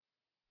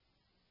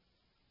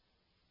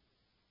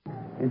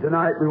And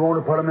tonight we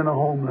want to put them in the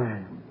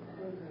homeland.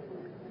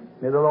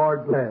 May the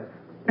Lord bless.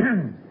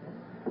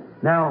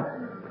 Now,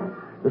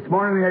 this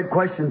morning we had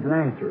questions and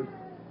answers.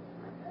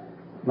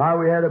 Now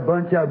we had a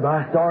bunch of them.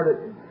 I started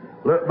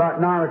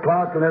about 9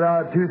 o'clock and let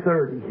out at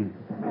 2:30.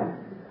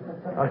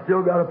 I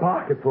still got a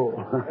pocket full.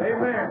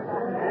 Amen.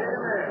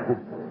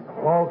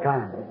 All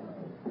kinds.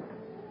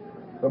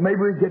 But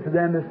maybe we get to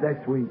them this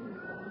next week.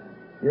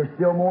 There's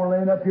still more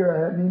laying up here I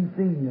haven't even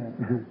seen yet.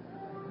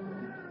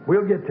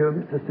 We'll get to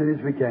them just as soon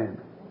as we can.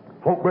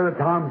 Hope Brother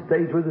Tom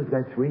stays with us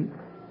next week.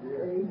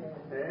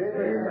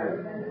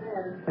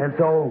 And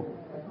so,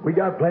 we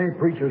got plenty of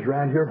preachers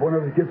around here. If one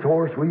of us gets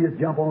hoarse, we just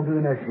jump on to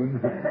the next one.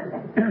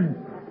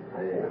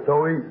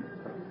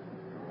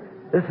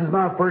 This is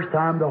my first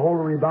time to hold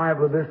a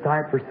revival of this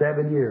type for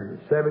 7 years.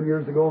 7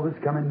 years ago this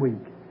coming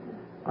week,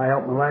 I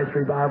helped my last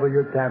revival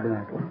here at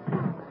Tabernacle.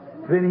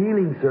 It's been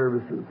healing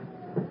services.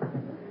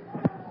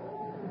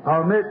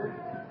 I'll admit,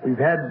 we've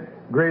had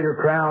greater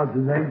crowds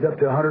and things up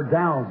to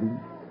 100,000.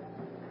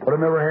 But I've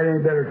never had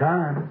any better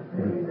time.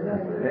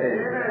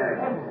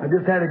 I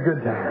just had a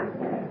good time.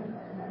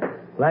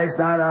 Last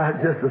night I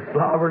was just a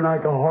slobbering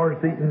like a horse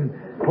eating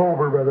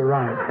clover, Brother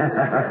Wright.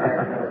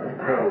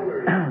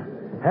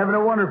 Having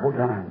a wonderful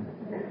time.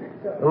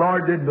 The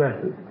Lord did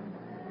bless us.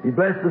 He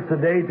blessed us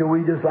today till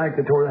we just like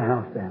to tore the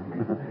house down.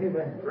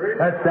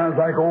 That sounds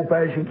like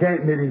old-fashioned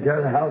camp meeting,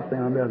 tear the house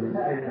down, doesn't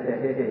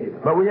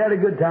it? But we had a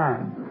good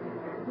time.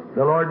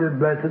 The Lord did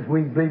bless us.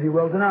 We believe He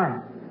will tonight.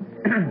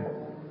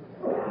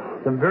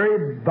 Some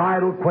very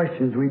vital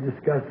questions we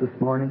discussed this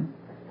morning.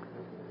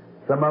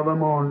 Some of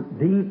them on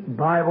deep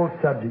Bible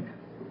subjects.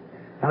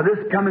 Now this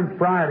coming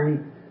Friday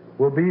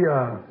will be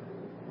a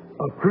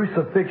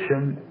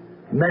crucifixion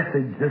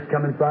message this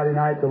coming Friday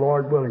night, the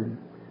Lord willing.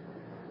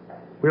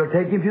 We'll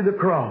take Him to the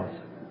cross,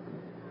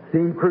 see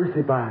Him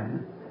crucified,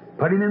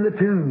 put Him in the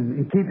tomb,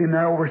 and keep Him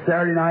there over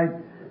Saturday night.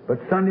 But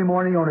Sunday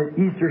morning on an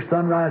Easter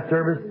sunrise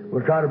service,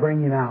 we'll try to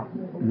bring Him out.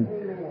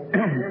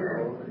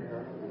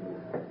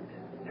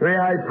 Show you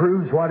how He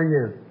proves what He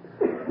is.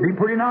 It'd be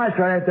pretty nice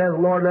right after that.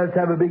 The Lord let us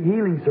have a big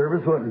healing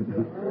service, wouldn't it?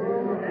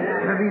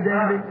 That'd be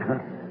dandy.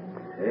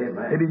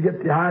 Maybe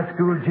get the high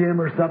school gym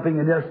or something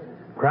and just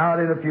crowd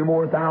in a few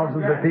more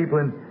thousands of people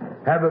and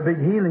have a big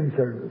healing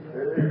service.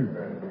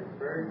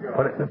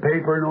 Put it in the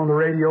paper and on the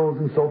radios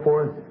and so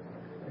forth.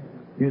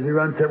 Usually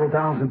run several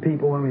thousand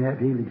people when we have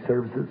healing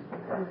services.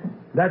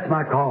 That's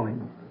my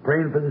calling,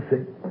 praying for the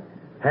sick.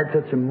 Had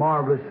such a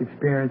marvelous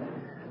experience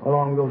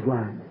along those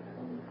lines.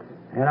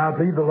 And I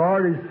believe the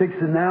Lord is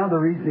fixing now. The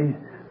reason He's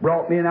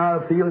brought me in out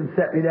of the field and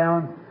set me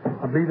down,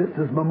 I believe this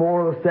is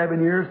memorial of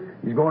 7 years.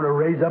 He's going to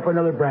raise up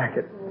another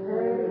bracket.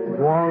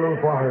 Go on a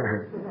little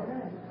farther.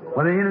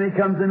 When the enemy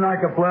comes in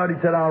like a flood, He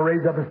said, I'll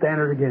raise up a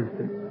standard against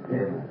him.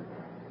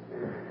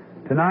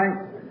 Tonight,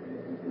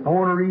 I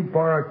want to read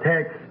for our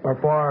text, or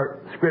for our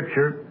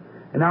scripture.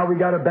 And now we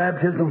got a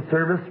baptismal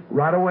service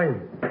right away.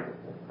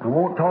 I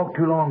won't talk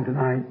too long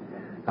tonight.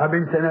 I've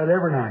been saying that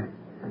every night.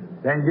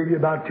 Then give you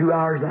about 2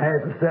 hours and a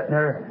half of sitting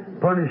there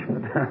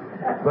punishment.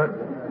 But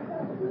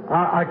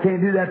I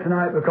can't do that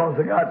tonight because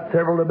I got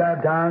several to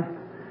baptize.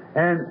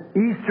 And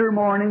Easter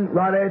morning,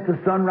 right after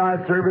the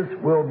sunrise service,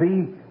 will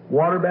be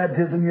water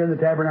baptism here in the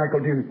Tabernacle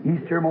too.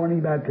 Easter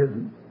morning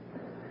baptism.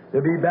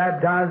 They'll be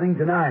baptizing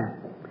tonight.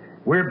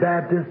 We're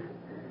Baptists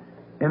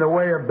in the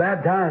way of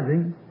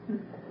baptizing.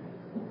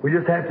 We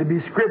just have to be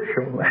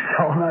scriptural. That's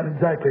all, not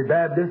exactly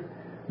Baptist,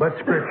 but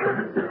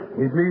scriptural.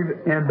 We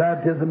believe in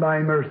baptism by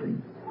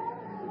immersing.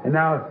 And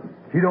now,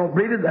 if you don't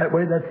believe it that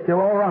way, that's still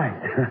all right.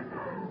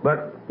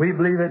 But we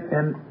believe it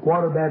in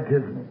water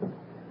baptism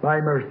by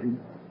immersing.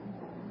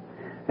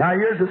 Now,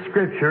 here's a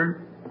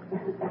scripture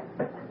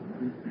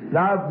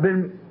that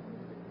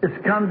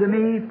it's come to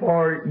me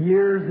for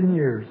years and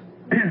years.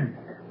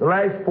 The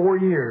last 4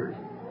 years.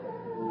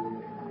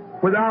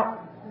 Without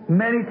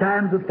many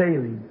times of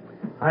failing,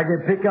 I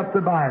can pick up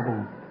the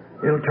Bible.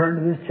 It'll turn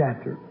to this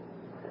chapter.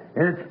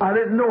 And I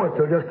didn't know it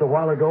till just a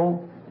while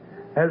ago.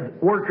 Has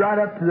worked right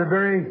up to the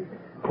very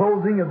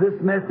closing of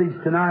this message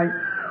tonight.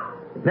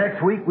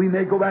 Next week we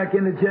may go back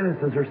into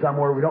Genesis or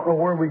somewhere. We don't know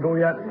where we go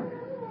yet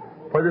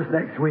for this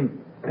next week,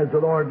 as the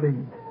Lord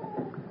leads.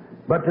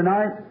 But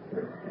tonight,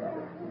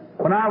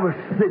 when I was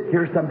sick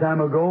here some time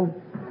ago,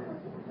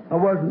 I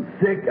wasn't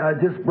sick, I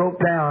just broke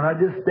down. I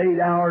just stayed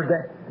hours.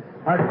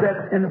 I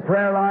sat in the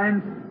prayer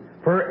line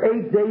for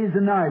 8 days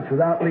and nights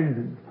without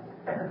leaving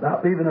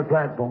the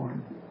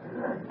platform.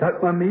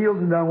 Took my meals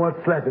and done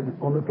what slept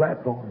on the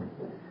platform.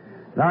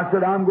 And I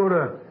said, I'm going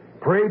to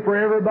pray for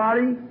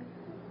everybody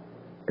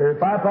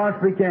if I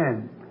possibly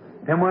can.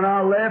 And when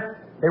I left,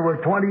 there were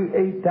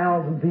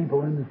 28,000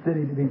 people in the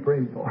city to be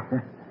prayed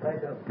for.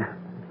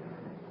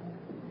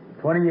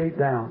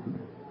 28,000.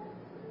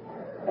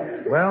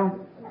 Well,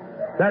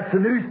 that's the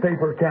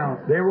newspaper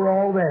count. They were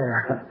all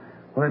there.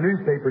 Well, the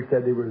newspaper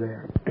said they were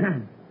there.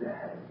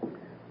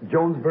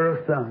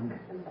 Jonesboro Sun.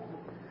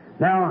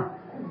 Now,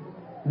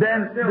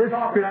 then still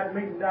talking at that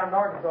meeting down in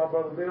Arkansas,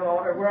 Brother Bill.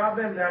 Where I've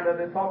been down there,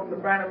 they're talking to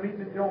Brandon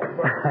meeting in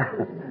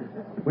Jonesboro.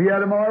 We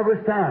had a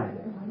marvelous time.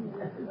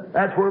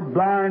 That's where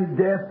blind,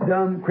 deaf,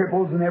 dumb,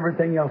 cripples, and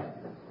everything else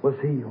was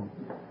healed.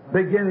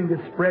 Beginning to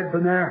spread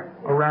from there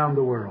around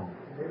the world.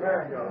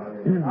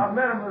 Amen. I've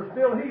met them that are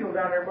still healed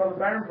down there, Brother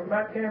Barron, from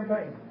that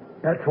campaign.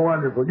 That's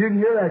wonderful. You can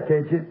hear that,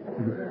 can't you?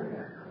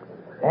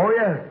 Oh,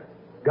 yes.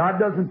 God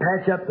doesn't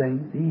patch up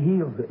things. He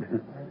heals it.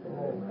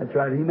 That's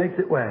right. He makes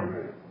it well.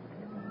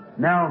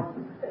 Now,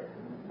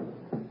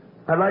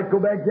 I'd like to go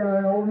back down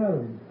and hold another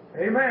one.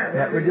 Amen.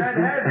 That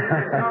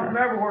comes from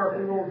everywhere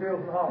through Old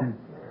Bills and Hall.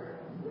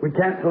 We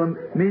canceled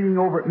a meeting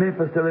over at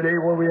Memphis the other day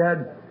where we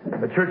had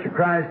the Church of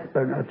Christ,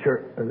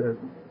 the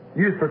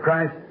Youth for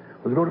Christ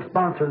was going to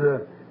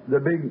sponsor the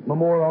big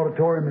memorial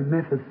auditorium in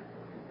Memphis.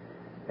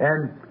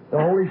 And the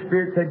Holy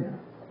Spirit said,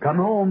 come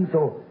home,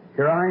 so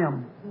here I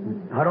am.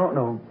 I don't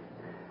know.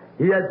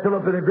 He had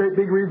Philip in a great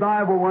big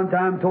revival one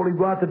time, told him to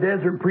go out the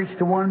desert and preach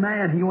to one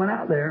man. He went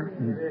out there.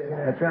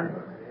 That's right.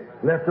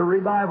 Left the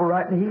revival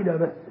right in the heat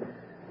of it.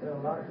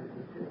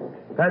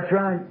 That's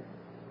right.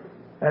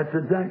 That's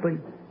exactly.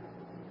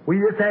 We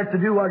just have to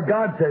do what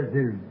God says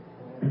do.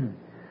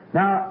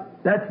 Now,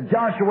 that's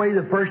Joshua,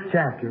 the first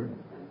chapter.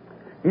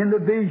 In the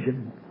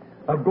vision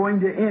of going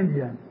to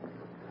India.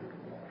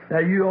 Now,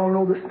 you all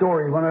know the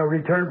story when I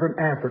returned from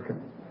Africa.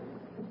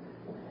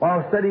 While I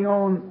was sitting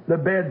on the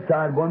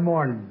bedside one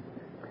morning,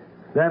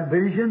 that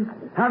vision.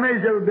 How many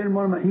has ever been in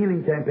one of my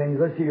healing campaigns?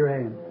 Let's see your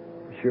hand.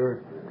 Sure.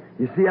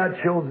 You see how it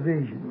shows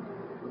vision.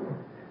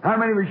 How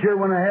many was here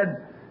when I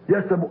had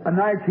just a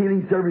night's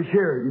healing service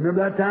here? You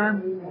remember that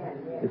time?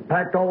 It's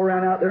packed all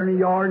around out there in the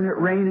yard and it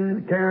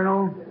raining and carrying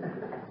on.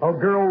 A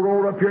girl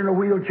rolled up here in a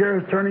wheelchair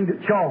is turning to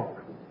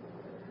chalk.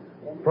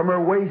 From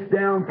her waist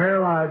down,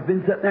 paralyzed.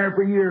 Been sitting there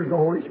for years. The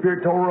Holy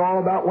Spirit told her all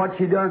about what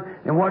she done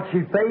and what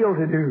she failed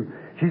to do.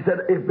 She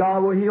said, if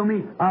God will heal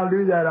me, I'll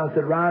do that. I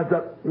said, rise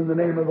up in the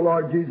name of the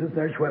Lord Jesus. And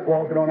there she went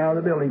walking on out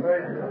of the building.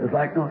 It's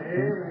like, no.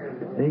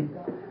 See?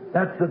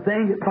 That's the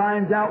thing that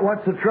finds out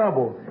what's the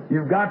trouble.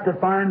 You've got to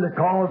find the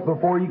cause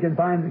before you can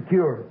find the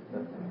cure.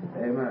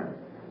 Amen.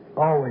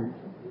 Always.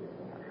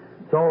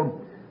 So,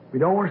 we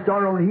don't want to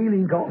start on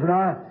healing because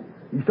now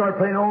you start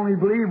playing Only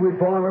Believe, we'd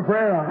fall on a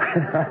prayer line.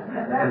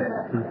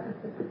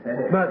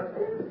 But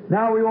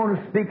now we want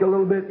to speak a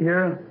little bit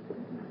here.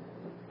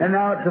 And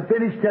now to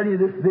finish telling you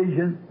this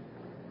vision,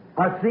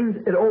 I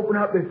seen it open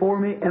up before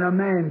me and a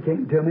man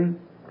came to me.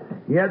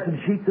 He had some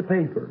sheets of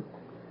paper.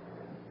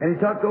 And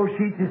he took those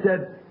sheets, he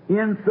said,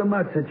 in so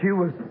much that you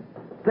was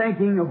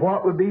thinking of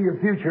what would be your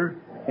future,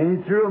 and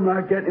he threw them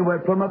like that and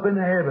went plumb up in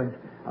the heavens.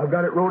 I've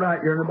got it wrote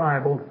out here in the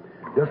Bible,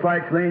 just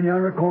like it's laying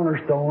yonder a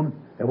cornerstone,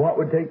 and what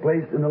would take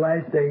place in the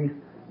last days,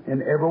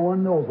 and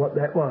everyone knows what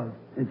that was.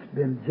 It's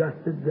been just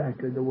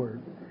exactly the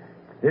word.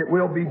 It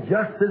will be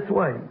just this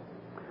way.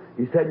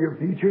 He said, your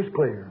future's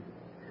clear.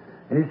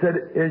 And he said,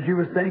 as you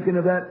was thinking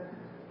of that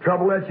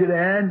trouble that you'd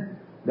had,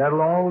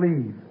 that'll all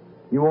leave.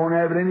 You won't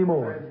have it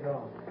anymore.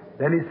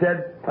 Then he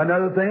said,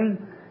 another thing,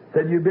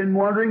 said you've been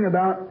wondering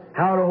about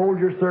how to hold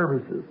your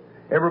services.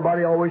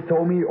 Everybody always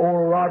told me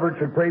Oral Roberts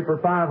would pray for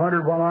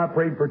 500 while I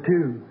prayed for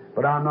 2.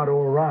 But I'm not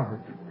Oral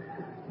Roberts.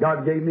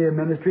 God gave me a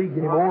ministry,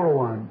 gave Oral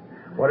one.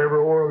 Whatever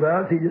Oral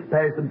does, he just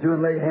passed them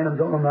through and lay hands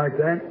on them like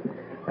that.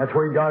 That's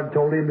where God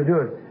told him to do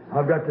it.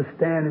 I've got to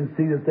stand and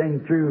see the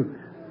thing through.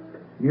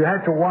 You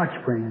have to watch,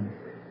 friend.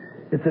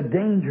 It's a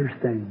dangerous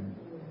thing.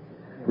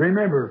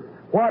 Remember,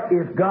 what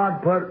if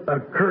God put a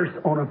curse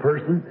on a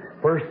person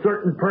for a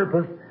certain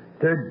purpose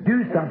to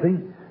do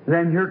something,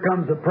 then here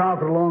comes a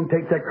prophet along,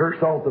 takes that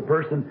curse off the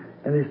person,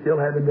 and they still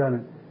haven't done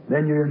it.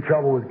 Then you're in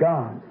trouble with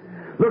God.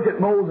 Look at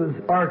Moses,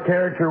 our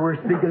character we're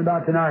speaking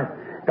about tonight.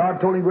 God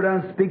told him to go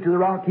down and speak to the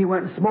rock. He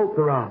went and smote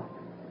the rock.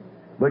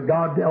 But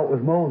God dealt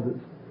with Moses.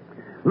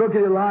 Look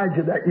at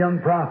Elijah, that young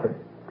prophet.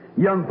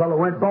 Young fellow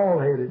went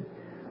bald-headed.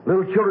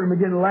 Little children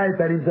began to laugh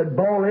at him and said,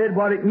 bald-head,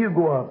 why didn't you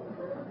go up?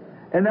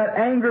 And that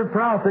angered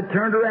prophet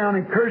turned around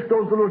and cursed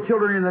those little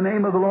children in the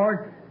name of the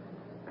Lord.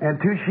 And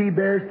 2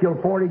 she-bears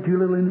killed 42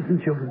 little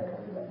innocent children.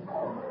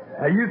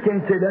 Now you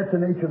can't say that's the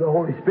nature of the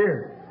Holy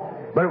Spirit.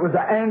 But it was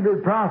an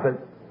angered prophet.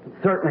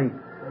 Certainly,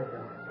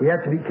 we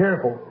have to be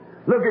careful.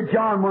 Look at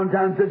John one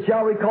time and said,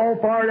 shall we call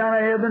fire down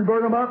out of heaven and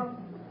burn them up?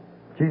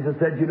 Jesus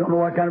said, you don't know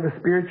what kind of a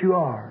spirit you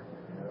are.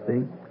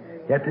 See?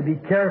 You have to be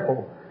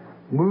careful.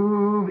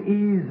 Move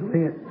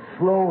easily,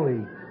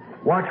 slowly.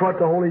 Watch what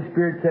the Holy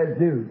Spirit says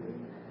do.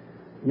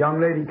 Young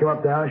lady come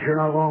up the house here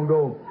not long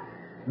ago.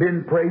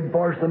 Been prayed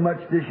for so much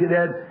that she'd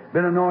had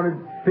been anointed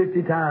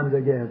 50 times,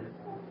 I guess.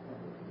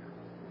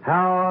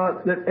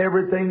 How that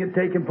everything had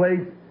taken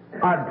place,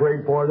 I'd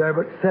prayed for her there,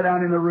 but sat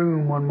down in the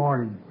room one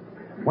morning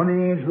when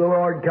the angel of the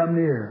Lord come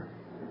near.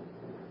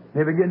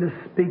 They began to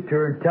speak to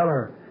her and tell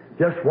her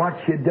just what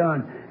she'd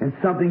done, and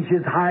something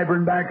she's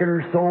hiding back in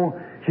her soul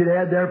she'd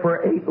had there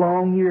for 8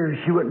 long years.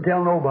 She wouldn't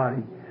tell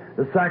nobody.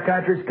 The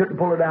psychiatrist couldn't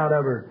pull it out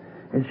of her,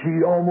 and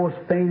she almost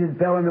fainted,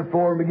 fell on the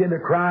floor, and began to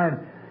cry. And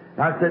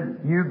I said,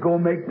 you go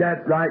make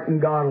that right, and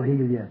God will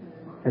heal you.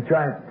 That's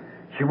right.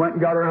 She went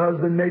and got her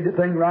husband, made the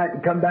thing right,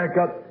 and come back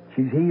up.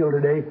 She's healed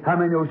today. How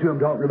many knows who I'm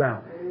talking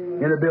about?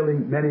 In the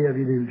building, many of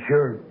you do,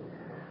 sure.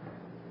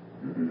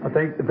 I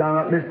think, if I'm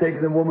not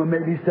mistaken, the woman may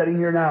be sitting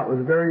here now. It was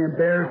a very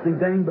embarrassing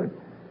thing, but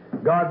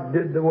God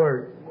did the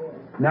work.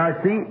 Now,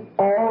 see,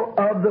 all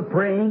of the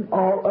praying,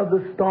 all of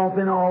the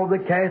stomping, all of the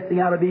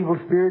casting out of evil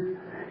spirits,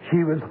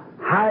 she was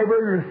hiding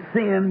her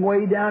sin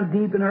way down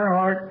deep in her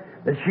heart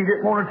that she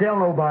didn't want to tell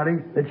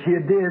nobody that she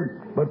had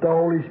did, but the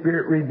Holy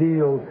Spirit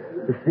revealed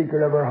the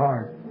secret of her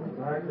heart.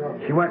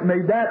 She went and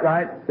made that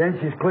right, then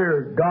she's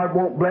clear. God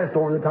won't bless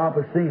over the top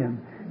of sin.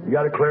 You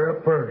got to clear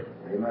up first.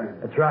 Amen.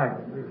 That's right.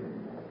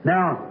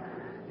 Now,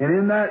 and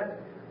in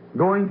that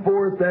going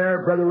forth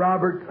there, Brother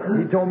Roberts,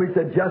 he told me, he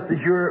said, just as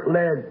you're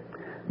led.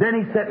 Then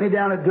he set me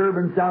down at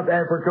Durban, South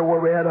Africa, where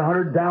we had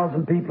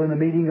 100,000 people in the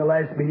meeting, the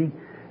last meeting,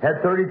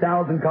 had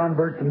 30,000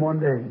 converts in one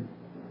day.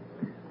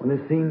 When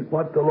they seen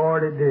what the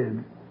Lord had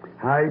did,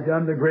 how He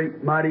done the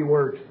great mighty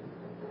works.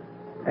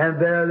 And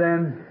there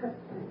then,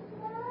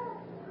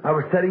 I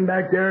was sitting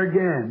back there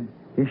again.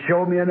 He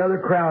showed me another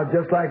crowd,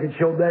 just like it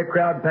showed that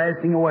crowd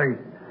passing away.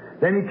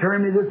 Then He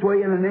turned me this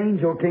way, and an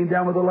angel came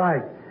down with a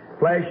light,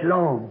 flashed it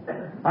on.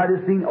 I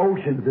just seen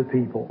oceans of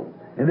people,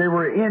 and they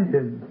were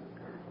Indians,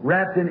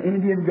 wrapped in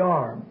Indian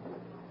garb.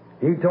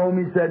 He told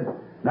me, he said,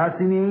 now I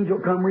seen the angel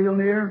come real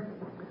near.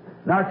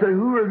 Now I said,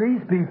 who are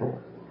these people?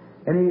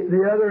 And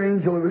the other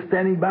angel who was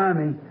standing by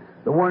me,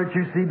 the one that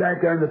you see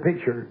back there in the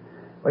picture,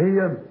 well,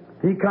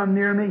 he come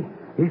near me.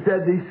 He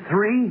said, there's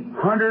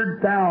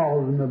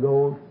 300,000 of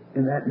those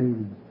in that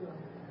meeting.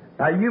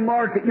 Now you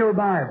mark it in your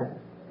Bible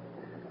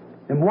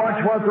and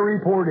watch what the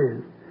report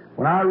is.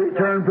 When I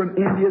return from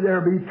India,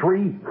 there'll be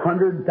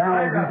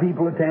 300,000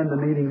 people attend the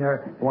meeting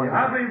there at one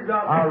time.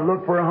 I'll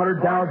look for 100,000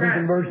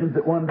 conversions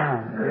at one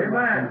time.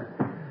 Amen.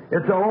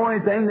 It's the only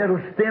thing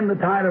that'll stem the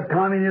tide of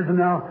communism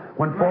now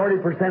when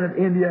 40% of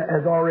India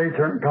has already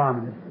turned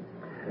communist.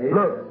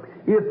 Look,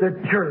 if the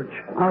church,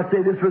 I'll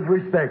say this with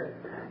respect,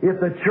 if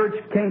the church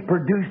can't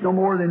produce no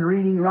more than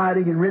reading,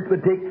 writing, and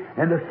arithmetic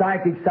and the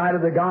psychic side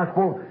of the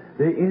gospel,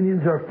 the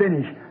Indians are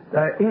finished.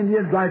 The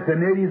Indians, like the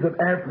natives of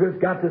Africa,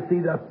 has got to see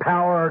the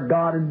power of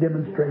God in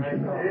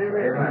demonstration.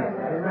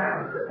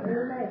 Amen.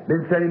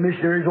 Been sending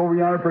missionaries over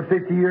yonder for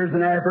 50 years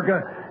in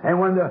Africa, and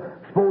when the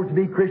supposed to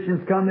be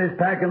Christians come, they're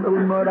packing a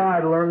little mud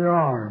idol under their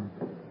arm.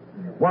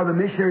 While the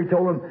missionary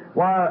told them,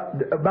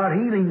 about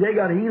healing, they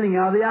got healing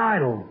out of the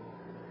idol.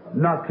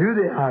 Not through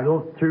the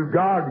idol, through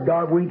God.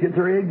 God winked at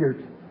their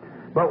ignorance.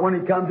 But when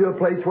it come to a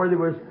place where there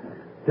was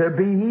to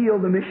be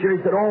healed, the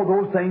missionary said, oh,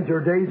 those things are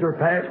days are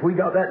past. We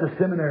got that in the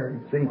seminary.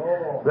 See,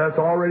 that's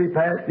already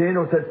passed in.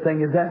 No such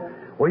thing as that.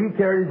 Well, he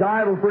carried his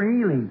idol for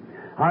healing.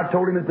 I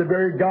told him that the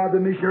very God the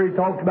missionary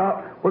talked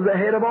about was the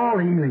head of all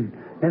healing,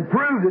 and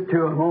proved it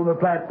to him on the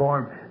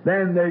platform.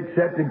 Then they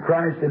accepted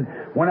Christ and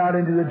went out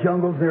into the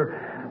jungles there.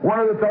 One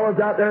of the fellows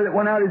out there that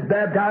went out is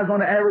baptized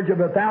on an average of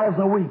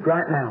 1,000 a week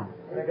right now.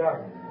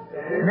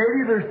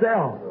 Maybe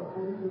themselves.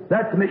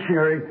 That's the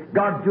missionary.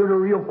 God's doing a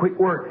real quick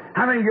work.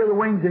 How many hear the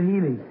wings of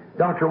healing?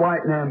 Dr.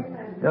 White and them.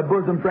 A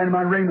bosom friend of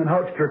mine, Raymond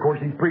Huckster, of course,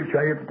 he's preached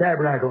right here at the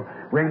Tabernacle.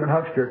 Raymond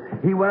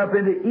Huckster. He went up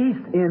into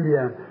East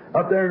India,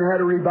 up there, and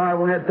had a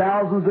revival, and had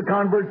thousands of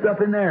converts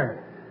up in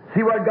there.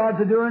 See what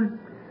God's doing?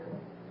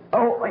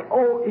 Oh,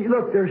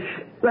 look,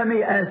 let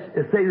me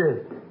say this.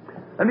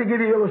 Let me give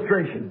you an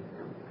illustration.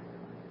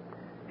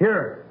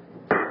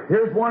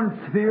 Here's one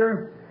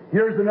sphere,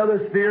 here's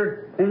another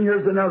sphere, and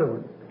here's another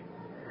one.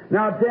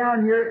 Now,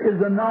 down here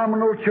is the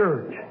nominal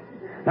church.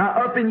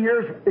 Now, up in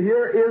here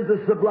is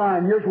the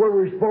sublime. Here's where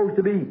we're supposed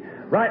to be.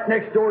 Right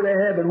next door to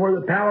heaven, where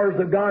the powers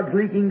of God's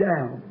leaking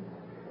down.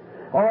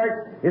 All right,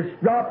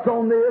 it drops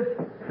on this,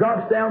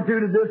 drops down through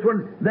to this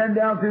one, then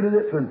down through to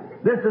this one.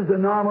 This is the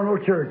nominal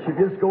church. It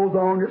just goes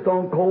on just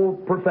on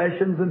cold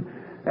professions and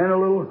a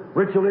little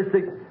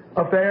ritualistic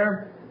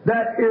affair.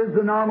 That is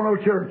the nominal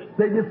church.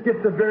 They just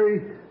get the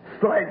very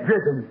slight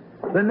drippings.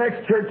 The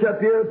next church up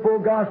here, full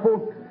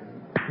gospel,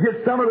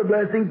 get some of the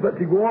blessings, but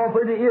to go off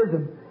into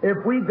ism.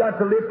 If we've got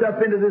to lift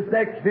up into this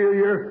next sphere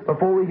here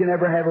before we can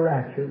ever have a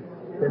rapture.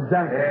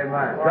 Exactly.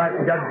 Amen. Right,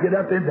 we've got to get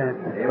up in that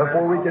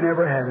before we can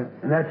ever have it.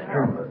 And that's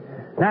true.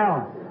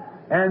 Now,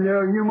 and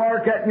you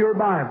mark that in your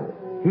Bible.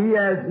 He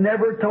has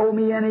never told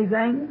me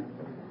anything.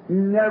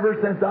 Never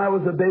since I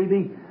was a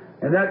baby.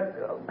 And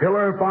that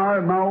pillar of fire,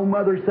 and my own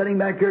mother sitting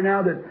back here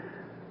now that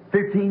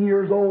 15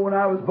 years old when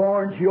I was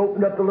born, she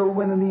opened up the little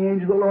window and the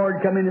angel of the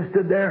Lord come in and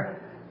stood there.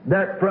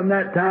 That from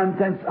that time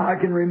since I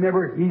can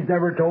remember, He's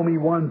never told me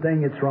one thing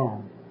that's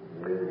wrong.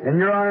 And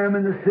here I am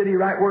in the city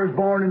right where I was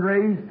born and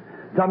raised.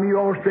 Some of you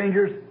old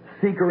strangers,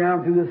 seek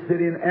around through this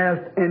city and ask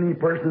any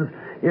persons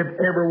if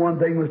ever one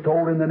thing was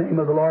told in the name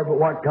of the Lord, but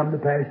what come to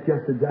pass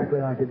just exactly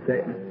like it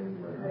said.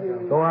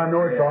 So I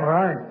know it's all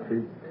right.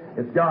 See,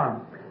 it's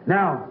God.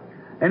 Now,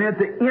 and at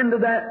the end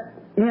of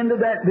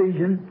that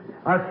vision,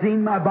 I've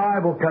seen my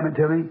Bible coming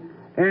to me,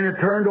 and it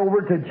turned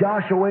over to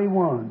Joshua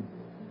 1.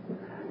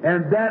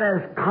 And that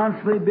has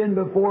constantly been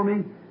before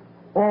me.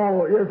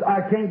 I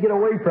can't get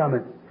away from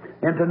it.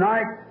 And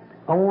tonight,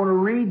 I want to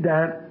read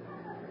that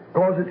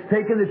because it's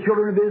taken the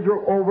children of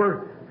Israel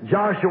over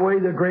Joshua,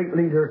 the great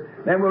leader.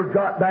 Then we'll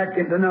drop back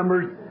into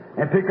Numbers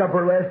and pick up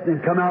our lesson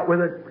and come out with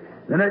it.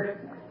 The next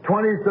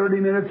 20, 30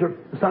 minutes or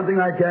something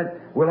like that,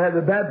 we'll have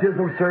the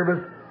baptismal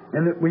service,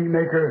 and that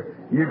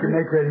you can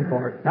make ready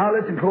for it. Now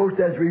listen close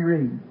as we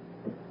read.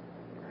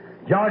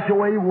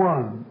 Joshua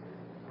 1.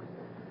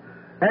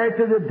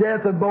 After the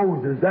death of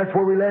Moses, that's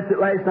where we left it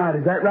last night,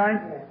 is that right?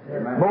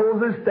 Amen.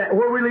 Moses,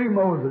 where we leave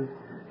Moses?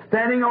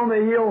 Standing on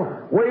the hill,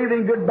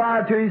 waving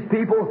goodbye to his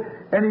people,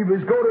 and he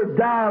was going to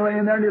die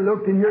laying there, and he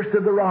looked, and here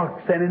stood the rock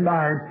standing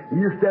by him.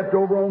 He just stepped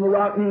over on the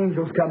rock, and the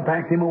angels come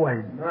packed him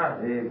away.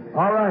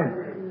 All right.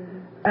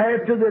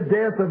 After the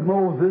death of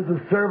Moses,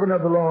 the servant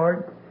of the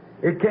Lord,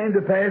 it came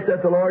to pass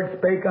that the Lord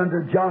spake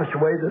unto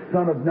Joshua, the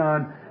son of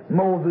Nun,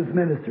 Moses'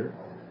 minister.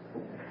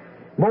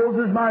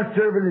 Moses, my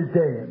servant, is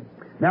dead.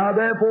 Now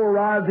therefore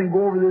arise and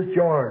go over this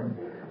Jordan,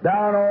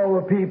 thou and all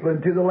the people,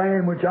 into the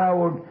land which I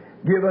will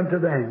give unto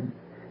them,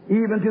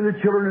 even to the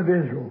children of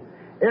Israel.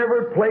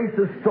 Every place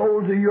the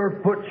soles of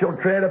your foot shall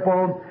tread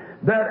upon,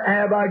 that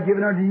have I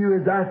given unto you,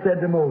 as I said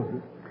to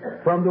Moses.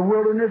 From the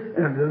wilderness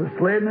and to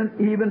the Lebanon,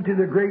 even to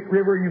the great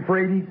river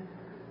Euphrates,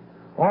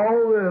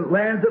 all the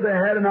lands of the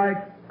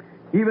Hedonites,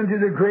 even to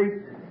the great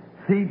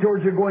sea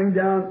towards the going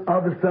down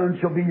of the sun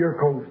shall be your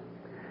coast.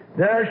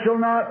 There shall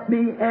not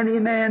be any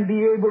man be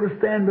able to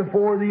stand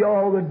before thee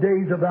all the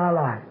days of thy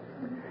life.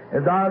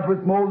 As I was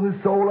with Moses,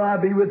 so will I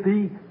be with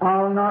thee.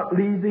 I'll not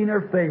leave thee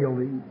nor fail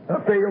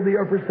thee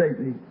or forsake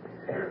thee.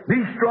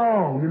 Be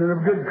strong and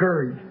of good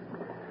courage.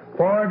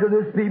 For unto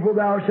this people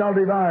thou shalt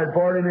divide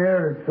for an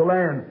inheritance the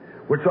land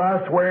which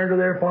I swear unto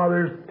their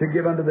fathers to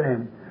give unto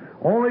them.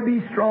 Only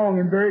be strong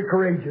and very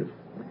courageous,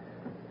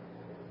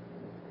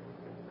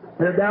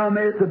 that thou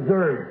mayest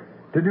observe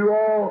to do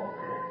all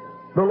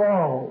the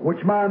law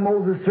which my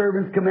Moses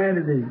servants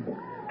commanded thee.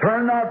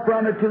 Turn not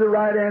from it to the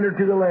right hand or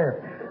to the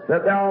left,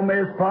 that thou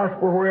mayest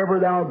prosper wherever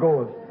thou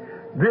goest.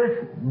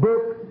 This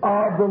book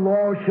of the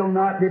law shall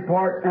not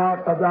depart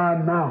out of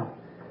thy mouth,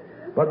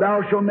 but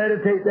thou shalt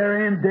meditate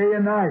therein day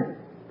and night,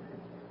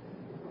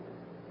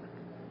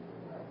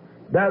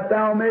 that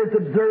thou mayest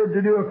observe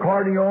to do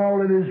according to all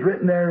that is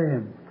written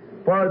therein.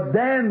 For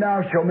then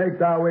thou shalt make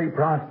thy way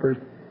prosperous,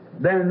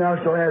 then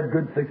thou shalt have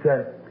good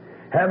success.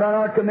 Have I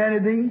not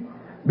commanded thee?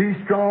 Be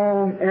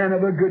strong and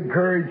of a good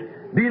courage.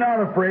 Be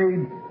not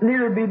afraid,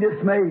 neither be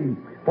dismayed,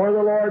 for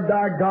the Lord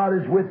thy God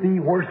is with thee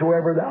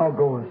wheresoever thou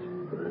goest.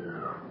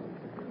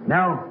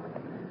 Now,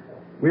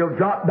 we'll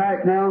drop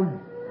back now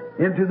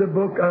into the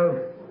book of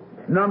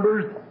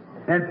Numbers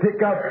and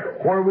pick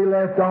up where we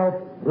left off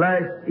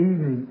last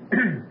evening.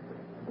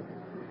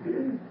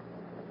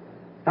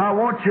 I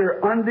want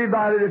your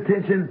undivided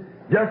attention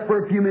just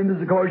for a few minutes,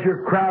 because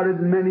you're crowded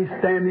and many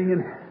standing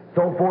and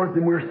so forth,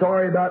 and we're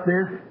sorry about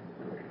this,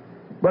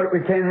 but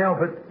we can't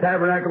help it.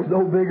 Tabernacle's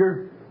no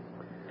bigger.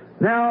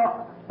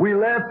 Now, we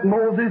left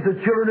Moses. The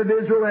children of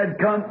Israel had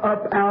come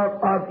up out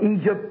of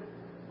Egypt.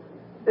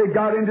 They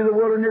got into the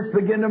wilderness,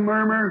 began to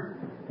murmur.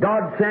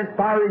 God sent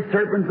fiery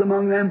serpents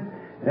among them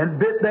and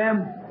bit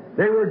them.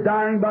 They were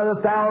dying by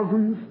the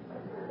thousands.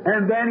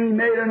 And then He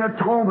made an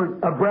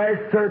atonement, a brass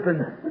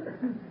serpent.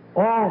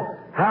 Oh,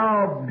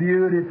 how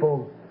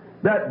beautiful.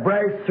 That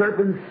brass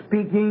serpent,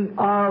 speaking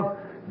of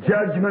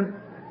judgment,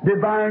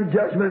 divine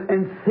judgment,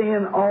 and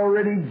sin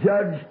already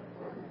judged.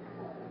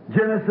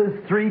 Genesis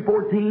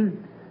 3:14,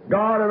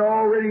 God had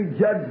already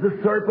judged the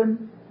serpent.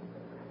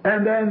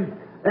 And then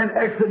in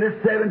Exodus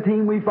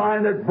 17 we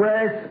find that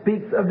brass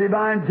speaks of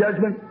divine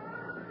judgment.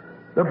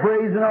 The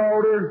brazen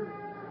altar.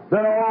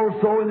 Then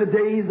also in the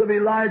days of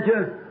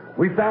Elijah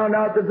we found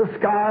out that the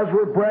skies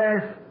were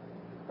brass.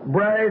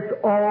 Brass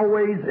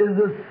always is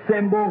a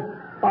symbol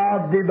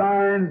of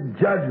divine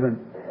judgment.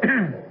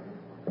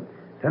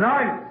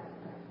 Tonight,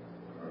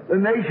 the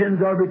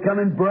nations are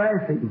becoming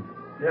brassy.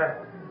 Yeah.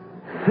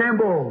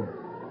 Symbol,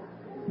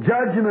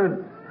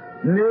 judgment,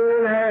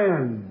 near at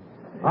hand.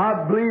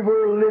 I believe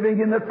we're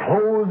living in the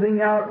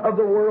closing out of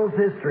the world's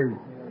history.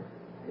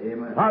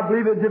 Amen. I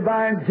believe a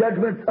divine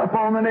judgment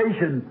upon the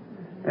nations.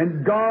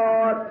 And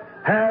God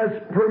has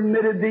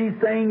permitted these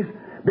things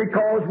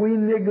because we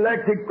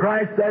neglected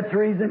Christ. That's the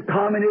reason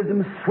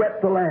communism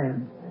swept the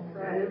land.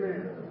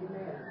 Amen.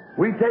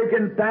 We've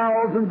taken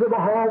thousands of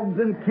hogs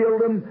and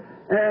killed them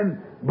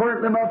and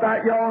burnt them up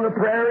out yonder on the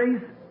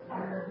prairies.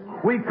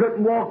 We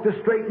couldn't walk the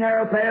straight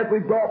narrow path. We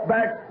brought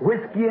back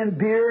whiskey and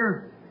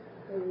beer.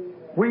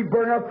 We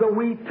burned up the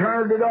wheat,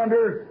 turned it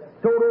under,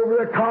 threw it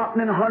over the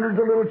cotton, and hundreds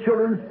of little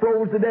children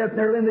froze to death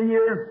nearly in the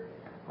year.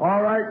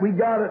 All right, we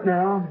got it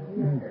now.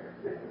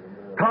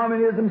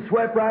 Communism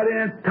swept right in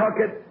and took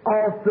it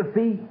off the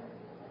feet.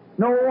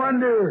 No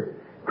wonder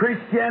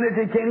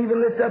Christianity can't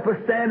even lift up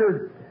a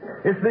standard.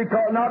 It's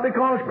not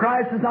because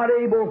Christ is not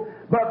able,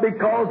 but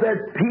because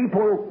that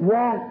people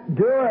won't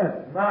do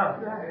it.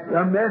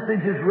 The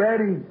message is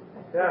ready.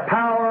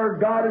 Power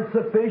of God is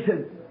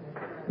sufficient.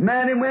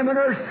 Men and women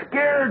are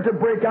scared to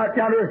break out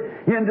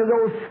yonder into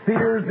those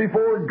spheres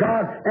before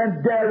God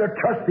and dare to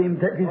trust Him,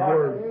 take His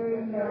word.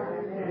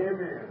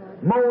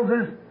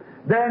 Moses,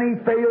 then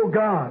he failed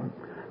God.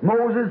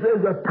 Moses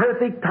is a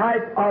perfect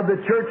type of the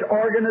church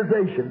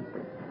organization.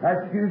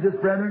 Excuse us,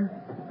 brethren.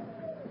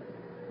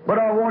 But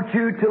I want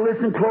you to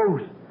listen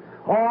close.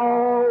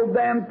 All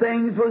them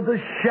things was a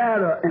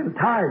shadow and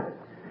type.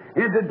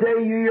 And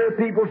today you hear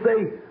people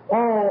say,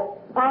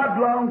 oh, I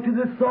belong to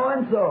the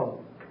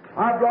so-and-so.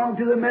 I belong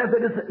to the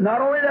Methodist.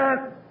 Not only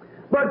that,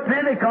 but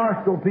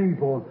Pentecostal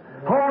people,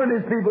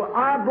 holiness people.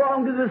 I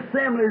belong to the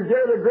Assemblies.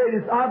 They're the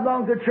greatest. I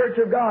belong to the Church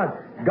of God.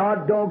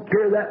 God don't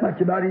care that much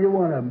about either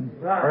one of them.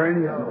 Or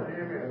any of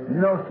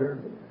them. No,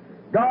 sir.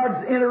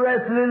 God's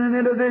interested in an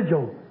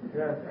individual.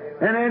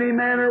 And any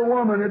man or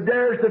woman that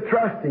dares to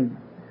trust Him.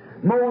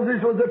 Moses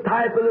was a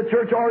type of the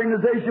church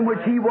organization, which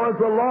he was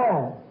the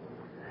law.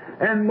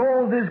 And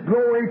Moses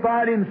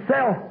glorified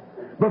himself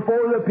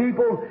before the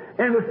people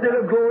instead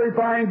of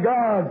glorifying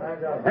God.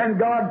 And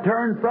God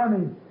turned from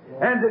him.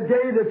 And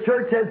today the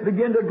church has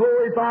begun to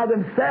glorify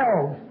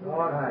themselves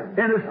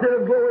instead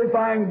of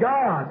glorifying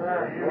God.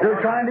 They're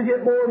trying to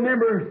get more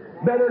members,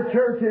 better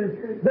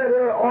churches,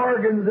 better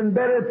organs, and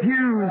better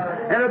pews,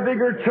 and a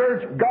bigger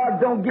church.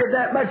 God don't give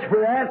that much for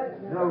that.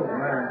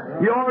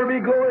 You ought to be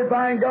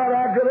glorifying God.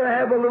 I'd rather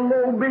have a little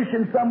old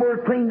mission somewhere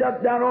cleaned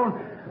up down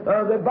on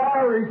the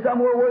Bowery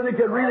somewhere where they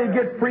could really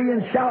get free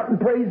and shout and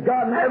praise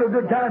God and have a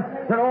good time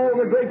than all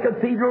the great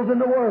cathedrals in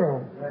the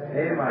world.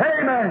 Amen.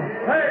 Amen.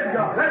 Praise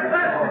God.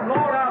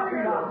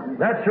 Lord,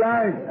 that's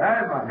right.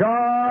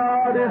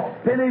 God is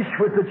finished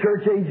with the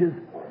church ages.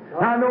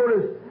 Now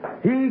notice,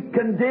 He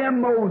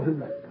condemned Moses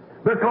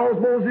because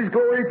Moses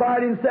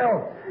glorified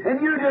himself.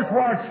 And you just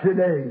watch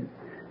today.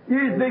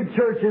 These big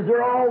churches,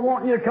 they're all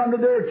wanting you to come to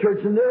their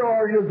church and their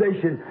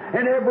organization.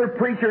 And every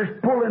preacher's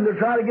pulling to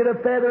try to get a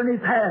feather in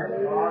his hat.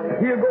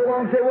 You go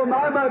along and say, well,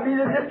 I might be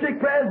the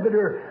district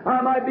presbyter.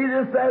 I might be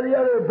this, that, or the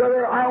other.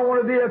 Brother, I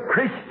want to be a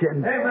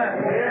Christian.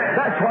 Amen.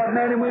 That's what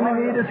men and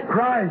women need is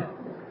Christ.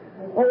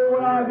 Oh,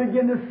 when I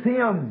begin to see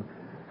them,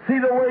 see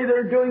the way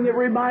they're doing it,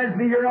 reminds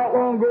me here not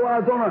long ago I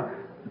was on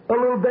a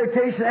little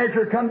vacation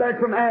after I come back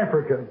from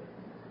Africa.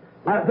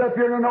 I was up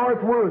here in the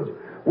North Woods,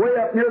 way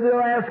up near the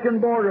Alaskan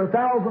border,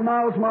 1,000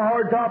 miles from a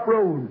hardtop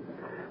road.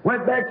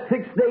 Went back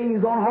 6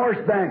 days on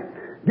horseback,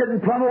 getting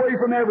plumb away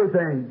from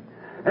everything.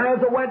 And as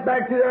I went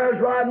back to there, I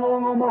was riding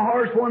along on my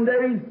horse one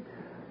day,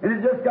 and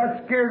it just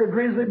got scared. A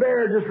grizzly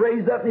bear just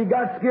raised up, and he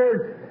got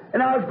scared.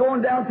 And I was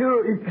going down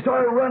through, he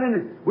started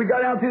running. We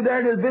got down through there,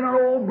 and there's been an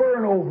old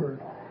burn over.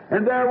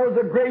 And there was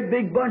a great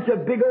big bunch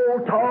of big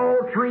old tall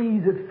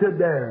trees that stood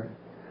there.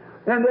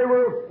 And they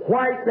were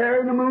white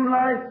there in the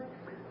moonlight,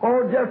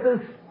 all just as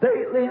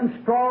stately and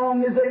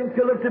strong as they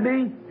could look to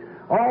be.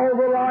 All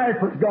the life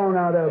was gone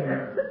out of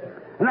them.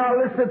 And I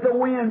listened at the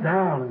winds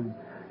howling.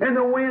 And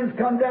the winds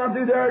come down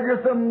through there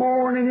just a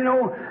morning, you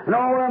know, and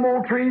all them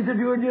old trees that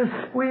do is just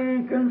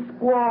squeak and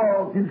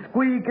squawk and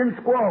squeak and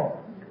squawk.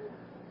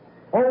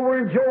 Over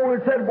in Joel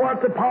it said,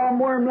 what the palm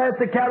worm left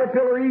the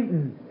caterpillar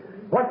eating.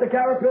 What the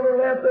caterpillar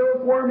left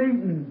the worm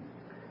eating.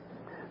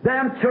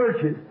 Them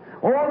churches,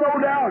 oh no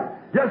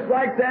doubt, just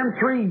like them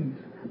trees.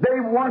 They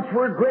once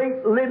were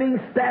great living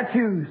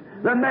statues.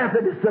 The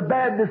Methodists, the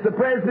Baptists, the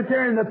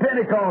Presbyterian, the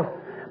Pentecost.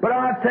 But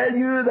I tell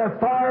you, the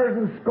fires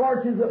and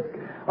scorches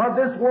of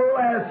this world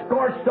has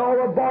scorched all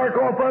the bark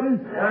off of them.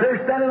 They're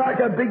standing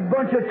like a big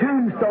bunch of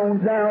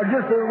tombstones now,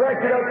 just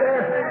erected up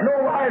there.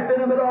 No life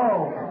in them at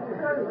all.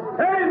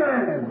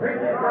 Amen.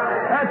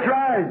 That's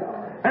right.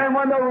 And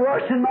when the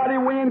rushing mighty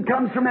wind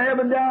comes from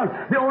heaven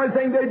down, the only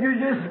thing they do is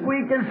just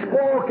squeak and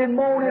squawk and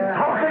moan and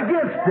talk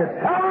against it.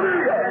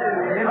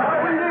 Hallelujah!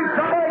 We need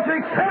somebody to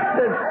accept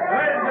it.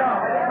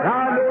 Now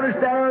I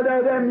noticed down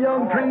there, them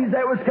young trees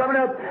that was coming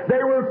up,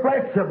 they were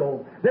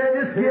flexible. They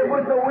just give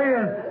with the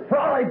wind,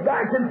 frolic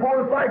back and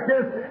forth like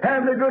this,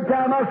 having a good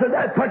time. I said,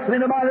 that puts me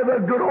in the mind of a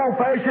good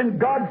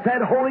old-fashioned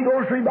God-sent Holy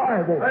Ghost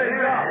revival.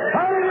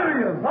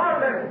 Hallelujah!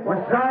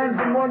 When signs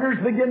and wonders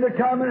begin to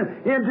come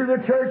into the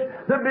church,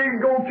 the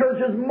big old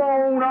churches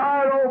moan,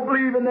 I don't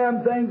believe in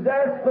them things.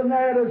 That's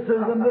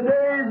fanaticism. The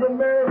days of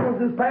miracles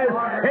is past,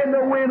 and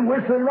the wind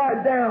whistling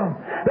right down.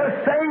 The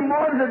same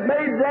ones that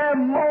made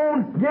them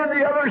moan give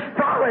the others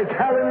frolic.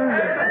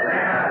 Hallelujah!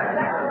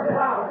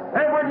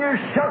 And when you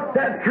shuck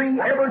that tree,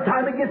 every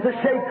time it gets a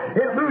shake,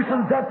 it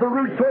loosens up the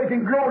roots so it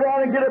can grow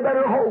down and get a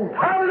better hold.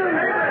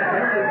 Hallelujah!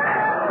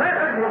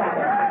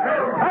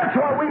 That's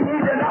what we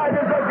need tonight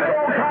is a good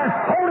old time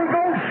Holy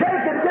Ghost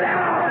shake and get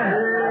out.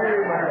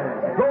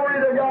 Glory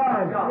to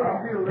God.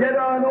 Get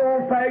an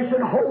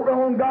old-fashioned hold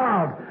on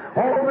God.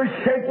 All the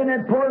shaking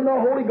and pulling the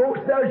Holy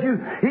Ghost does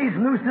you, He's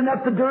loosening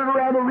up the dirt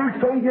around the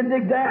roots so you can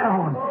dig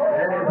down.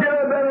 Get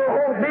a better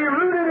hold. Be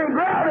rooted and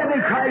grounded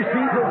in Christ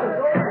Jesus.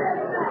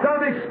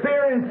 Some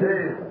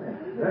experiences.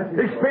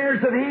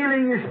 Experience of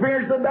healing,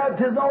 experience of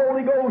baptism of the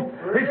Holy Ghost,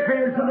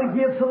 experience of the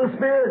gifts of the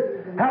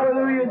Spirit.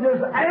 Hallelujah. It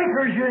just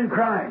anchors you in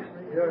Christ.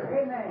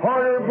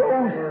 Harder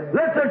blows.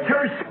 Let the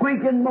church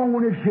squeak and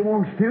moan if she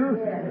wants to.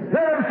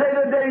 Let them say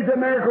the days of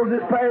miracles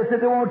is past if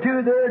they want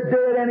to. They're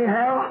dead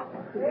anyhow.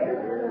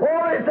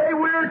 Oh, they say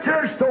we're a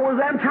church, so was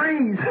them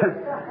trees.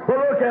 Well,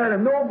 look at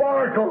them. No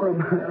bark on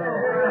them.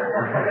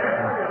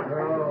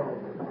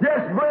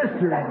 Just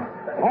blisters.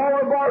 All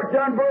the bark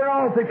done burn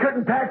off. They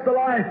couldn't pack the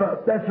life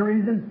up. That's the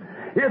reason.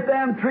 if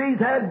them trees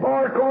had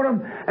bark on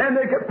them and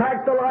they could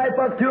pack the life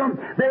up to them,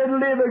 they'd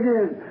live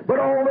again. But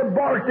all the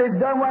bark they've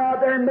done went out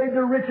there and made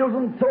the rituals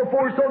and so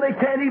forth, so they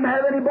can't even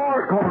have any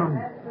bark on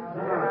them.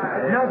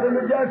 Nothing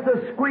but just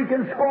a squeak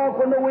and squawk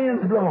when the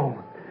winds blow.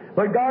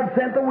 But God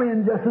sent the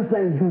wind just the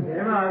same.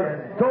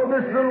 So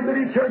this little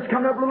bitty church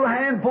coming up, a little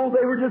handful,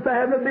 they were just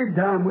having a big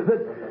time with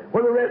it,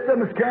 where the rest of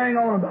them was carrying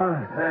on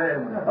about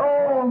it.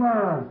 Oh,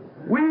 my.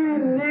 We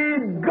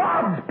need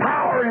God's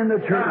power in the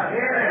church.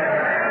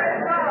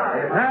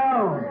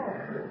 Now,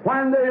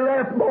 when they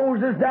left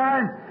Moses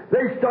down,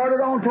 they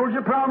started on towards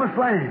the promised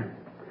land.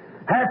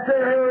 Have to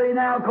hurry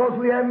now because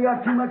we haven't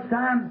got too much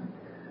time.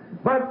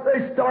 But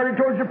they started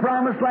towards the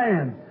promised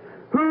land.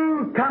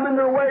 Who come in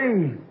their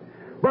way?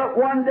 But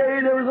one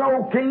day there was an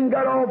old king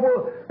got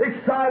awful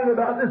excited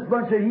about this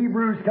bunch of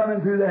Hebrews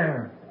coming through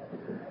there.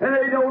 And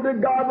they know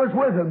that God was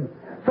with them.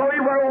 So he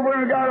went over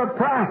and got a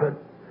prophet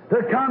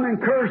to come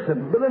and curse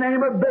him by the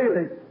name of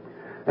Balak.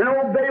 And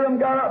old Balaam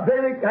got up.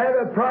 Balak had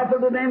a prophet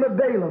by the name of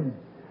Balaam.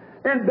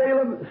 And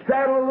Balaam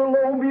straddled a little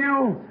old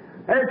mule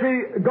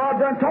after God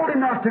done told him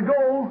not to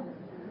go.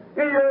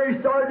 And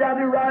he started down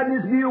there riding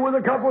his mule with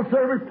a couple of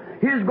servants.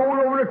 He was going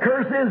over to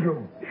curse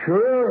Israel.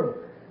 Sure.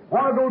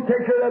 I'll go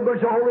take care of that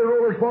bunch of holy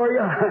rollers for you.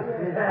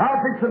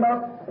 I'll fix them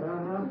up.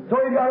 So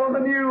he got on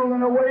the mule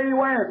and away he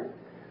went.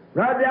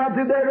 Right down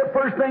through there, the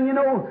first thing you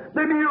know,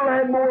 the mule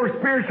had more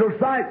spiritual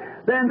sight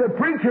than the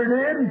preacher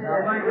did.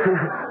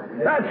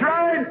 That's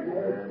right.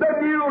 The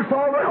mule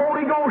saw the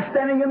Holy Ghost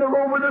standing in the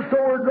road with a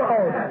sword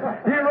drawn.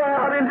 He ran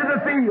out into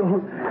the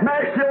field,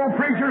 mashed the old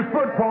preacher's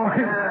foot for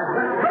him.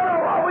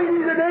 Brother, all we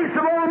need today is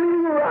some old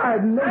mule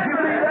riding. Don't you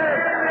believe that?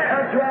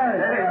 That's right.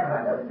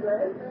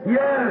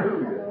 Yes.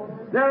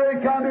 There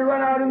he come, he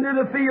ran out into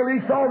the field.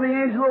 He saw the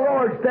angel of the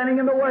Lord standing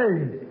in the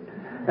way.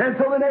 And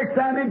so the next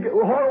time the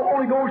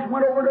Holy Ghost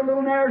went over to a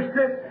little narrow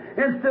strip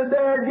and stood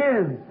there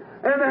again.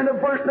 And then the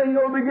first thing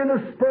he'll begin to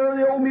spur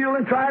the old mule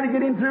and try to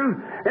get him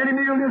through. And the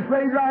mule just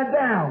laid right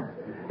down.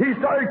 He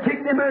started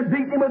kicking him and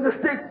beating him with the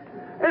stick.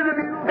 And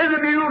the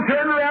mule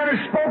turned around and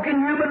spoke in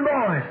human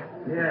voice.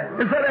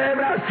 Yeah. Instead of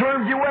having I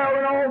served you well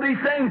and all these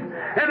things.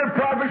 And the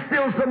prophet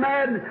still so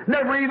mad,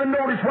 never even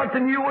noticed what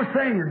the mule was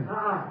saying.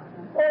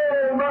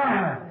 Oh,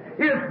 my.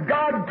 If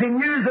God can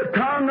use the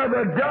tongue of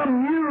a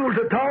dumb mule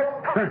to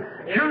talk,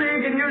 surely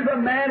He can use a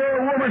man or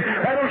a woman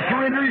that'll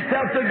surrender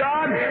himself to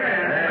God.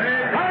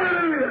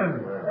 Hallelujah.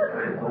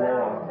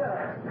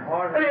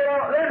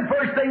 Then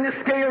first thing, the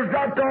scales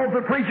dropped off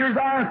the preacher's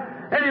eye,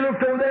 and he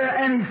looked over there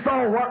and he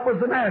saw what was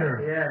the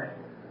matter.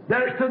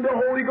 There stood the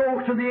Holy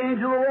Ghost and the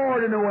angel of the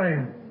Lord in the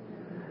way.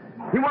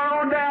 He went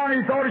on down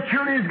and he thought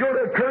surely he's going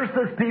to curse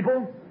this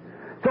people.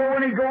 So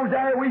when he goes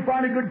down there, we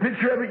find a good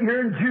picture of it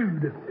here in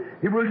Jude.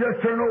 He will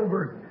just turn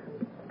over.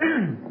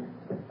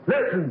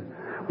 Listen,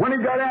 when he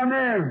got down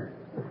there,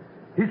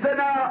 he said,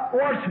 now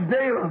watch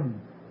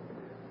Balaam.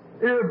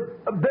 If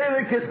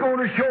Balak is going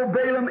to show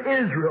Balaam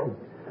Israel.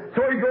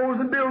 So he goes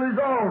and builds his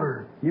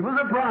altar. He was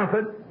a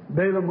prophet,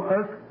 Balaam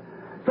was.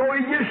 So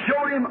he just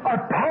showed him a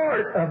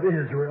part of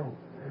Israel.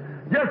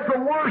 Just the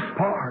worst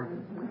part.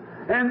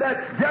 And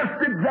that's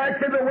just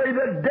exactly the way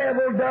the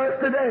devil does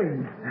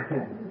today.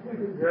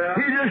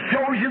 He just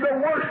shows you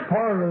the worst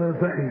part of the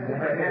thing.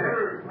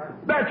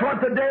 That's what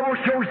the devil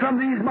shows some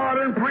of these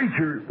modern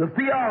preachers, the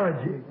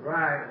theology.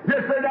 Right.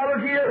 Just say, now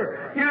look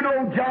here, you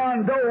know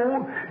John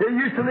Doe, he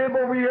used to live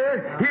over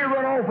here, he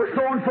run off with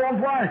so-and-so's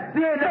wife.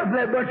 He ain't nothing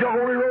that bunch of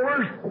holy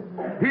rollers.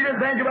 He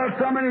didn't think about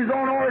some in his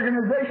own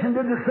organization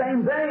did the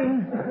same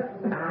thing.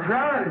 That's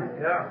right.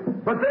 Yeah.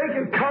 But they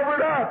can cover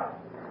it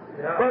up.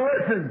 Yeah. But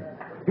listen,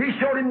 he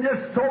showed him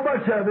just so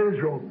much of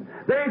Israel.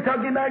 They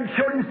took him back and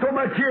showed him so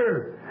much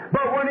here.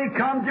 But when he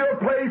come to a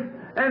place,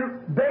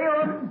 and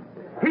Balaam,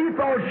 he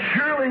thought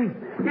surely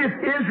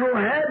if Israel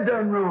had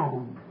done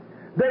wrong,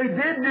 they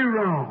did do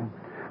wrong.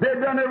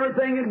 They'd done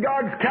everything in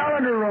God's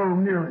calendar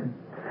wrong, nearly.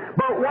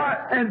 But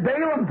what? And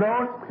Balaam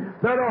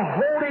thought that a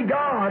holy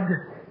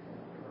God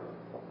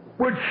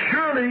would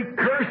surely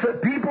curse the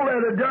people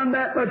that had done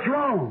that much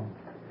wrong.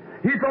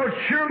 He thought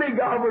surely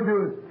God would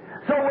do it.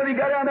 So when he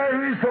got down there,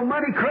 he was so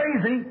money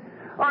crazy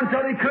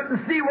until he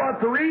couldn't see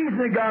what the reason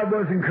that God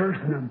wasn't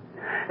cursing them.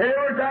 And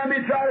every time he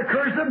tried to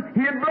curse them,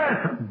 he'd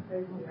bless them.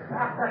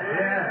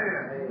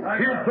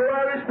 He'd throw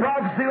out his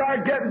prophecy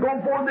like that and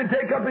go forth and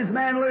take up his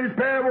mantle and his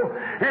parable,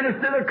 and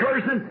instead of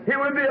cursing, it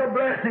would be a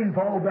blessing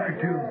fall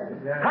back to him.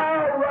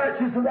 How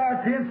righteous of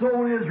thy tents,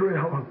 O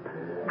Israel!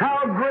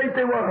 How great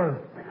they were!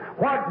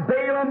 What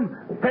Balaam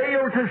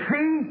failed to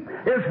see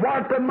is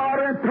what the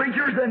modern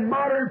preachers and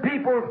modern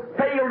people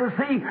fail to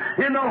see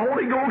in the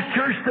Holy Ghost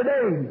Church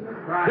today.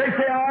 They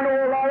say, I know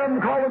a lot of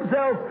them call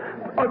themselves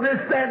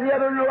this, that, and the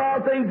other, and a lot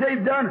of things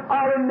they've done.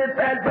 I'll admit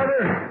that,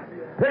 brother.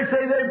 They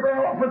say they've gone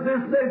off with this,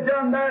 they've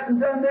done that,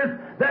 and done this.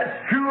 That's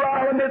true,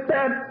 I'll admit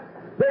that.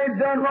 They've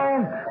done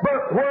wrong,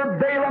 but where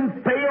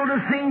Balaam failed to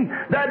see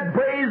that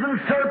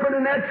brazen serpent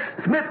and that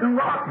smitten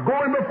rock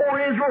going before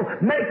Israel,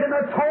 making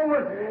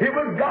atonement, it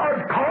was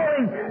God's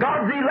calling,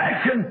 God's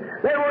election.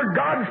 They were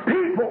God's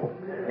people.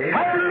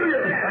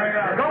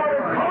 Hallelujah! God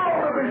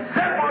called them and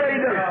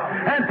separated them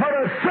and put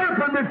a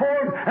serpent before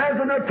them as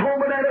an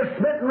atonement and a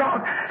smitten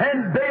rock.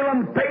 And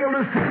Balaam failed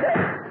to see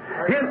that.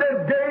 In the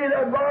day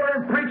the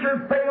modern preacher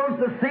fails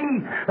to see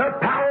the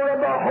power of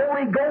the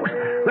Holy Ghost,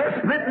 the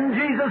smitten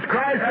Jesus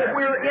Christ, that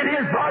we're in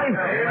His body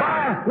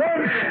by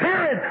one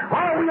Spirit.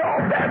 Are we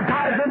all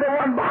baptized into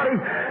one body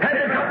and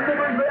become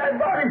members of that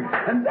body?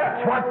 And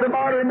that's what the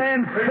modern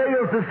man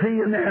fails to see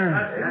in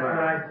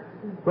there.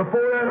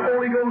 Before that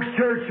Holy Ghost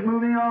church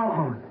moving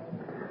on,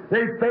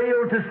 they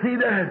failed to see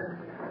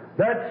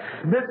that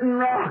smitten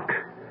rock,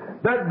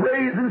 that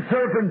brazen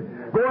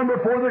serpent going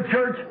before the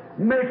church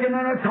making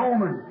an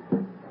atonement.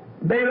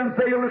 Balaam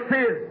failed to see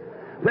it.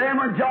 Then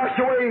when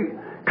Joshua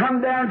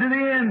come down to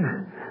the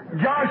end,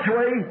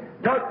 Joshua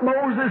took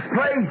Moses'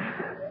 place.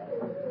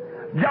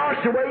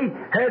 Joshua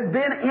had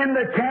been in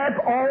the camp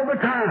all the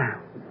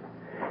time.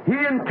 He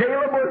and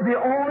Caleb was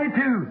the only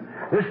two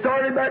that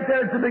started back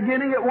there at the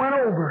beginning. It went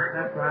over.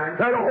 That's right.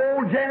 That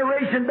whole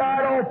generation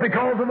died off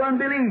because of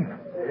unbelief.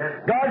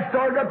 Yes. God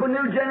started up a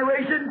new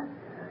generation.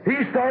 He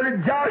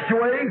started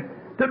Joshua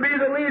to be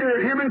the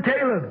leader, him and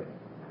Caleb.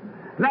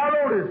 Now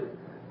notice,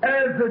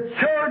 as the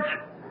church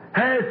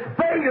has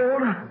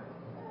failed,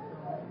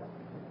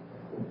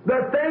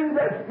 the thing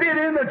that's been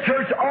in the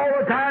church all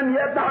the time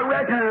yet not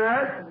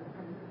recognized,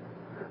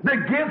 the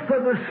gifts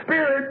of the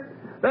Spirit,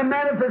 the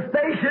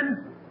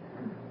manifestation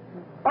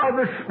of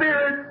the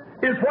Spirit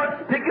is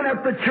what's picking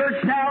up the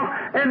church now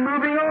and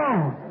moving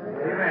on.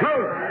 Amen.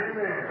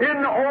 Look,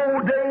 in the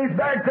old days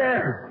back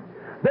there,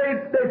 they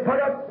put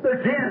up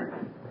their tents.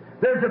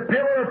 There's a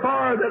pillar of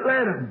fire that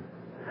led them.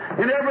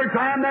 And every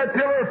time that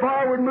pillar of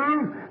fire would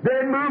move,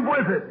 they'd move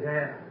with it.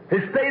 Yeah.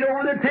 It stayed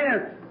over the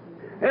tent.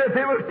 And if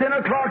it was 10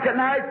 o'clock at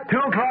night, 2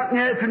 o'clock in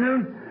the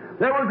afternoon,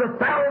 there was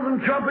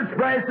 1,000 trumpets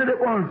blasted at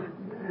once.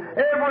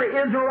 Every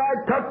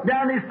Israelite tucked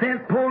down his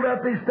tent, pulled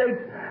up his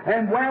stakes,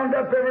 and wound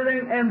up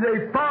everything, and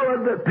they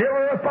followed the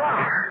pillar of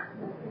fire.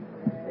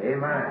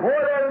 Amen. Boy,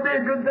 that would be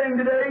a good thing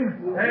today.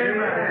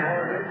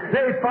 Amen.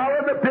 They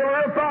followed the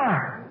pillar of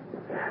fire.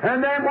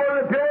 And then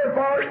where the pillar of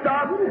fire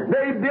stopped,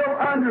 they built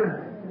under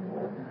it.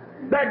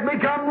 That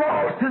become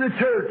lost to the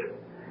church.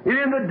 And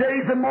in the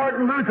days of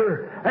Martin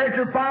Luther,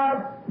 after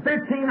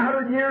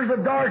 1,500 years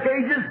of dark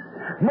ages,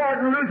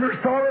 Martin Luther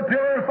saw the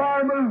pillar of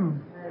fire move.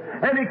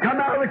 And he come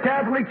out of the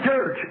Catholic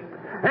Church.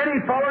 And he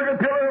followed the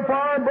pillar of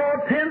fire and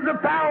brought tens of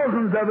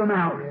thousands of them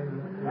out.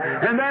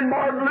 And then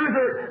Martin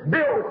Luther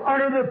built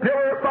under the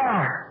pillar of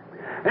fire.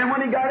 And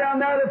when he got down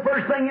there, the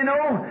first thing you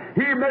know,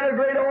 he made a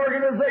great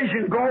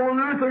organization called the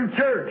Lutheran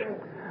Church.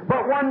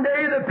 But one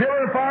day the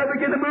pillar of fire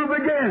began to move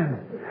again.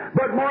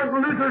 But Martin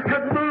Luther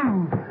couldn't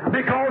move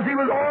because he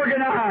was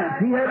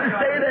organized. He had to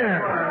stay there.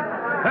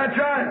 That's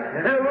right.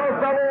 And a little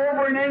fellow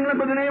over in England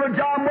by the name of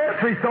John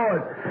Wesley saw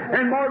it.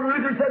 And Martin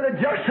Luther said, the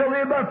just shall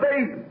live by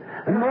faith.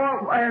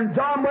 And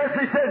John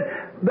Wesley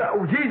said that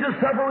Jesus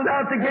suffered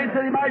without the gates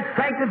that he might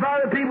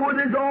sanctify the people with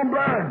his own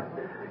blood.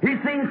 He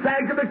seen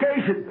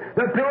sanctification.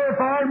 The pillar of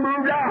fire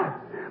moved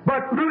out.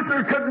 But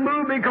Luther couldn't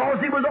move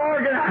because he was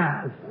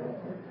organized.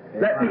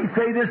 Let me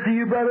say this to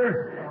you,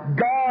 brother.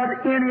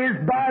 God in His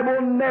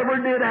Bible never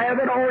did have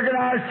an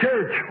organized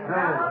church.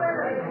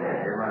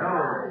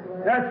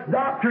 That's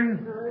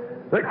doctrine.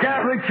 The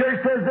Catholic Church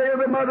says they are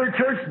the mother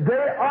church.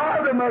 They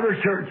are the mother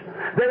church.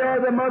 They are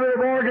the mother of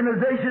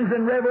organizations,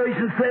 and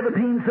Revelation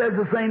 17 says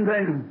the same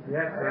thing.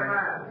 Yes,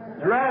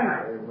 That's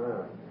right.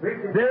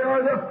 They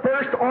are the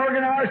first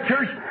organized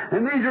church,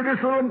 and these are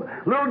just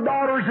little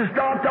daughters that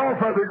dropped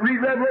off of it. Read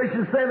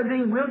Revelation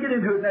 17. We'll get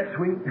into it next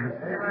week.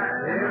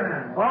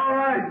 Amen. All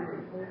right.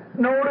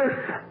 Notice,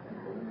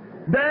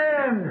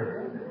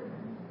 then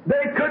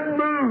they couldn't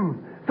move.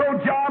 So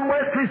John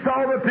Wesley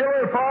saw the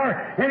pillar of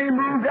fire, and he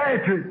moved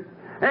after it.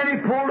 And he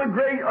pulled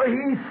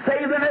he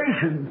saved the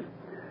nations.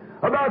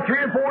 About 3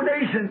 or 4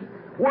 nations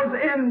was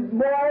in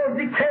moral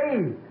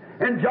decay.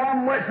 And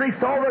John Wesley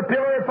saw the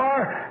pillar of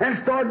fire and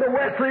started the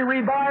Wesley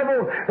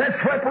revival that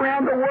swept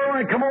around the world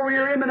and come over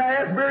here in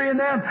Asbury and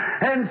them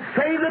and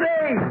saved the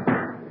day.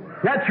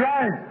 That's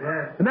right.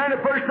 Yes. And then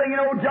the first thing you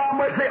know, John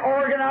Wesley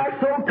organized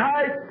so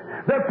tight,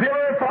 the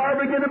pillar of fire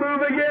began to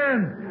move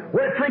again.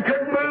 Wesley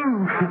couldn't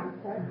move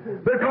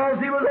because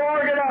he was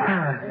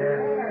organized.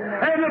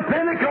 And the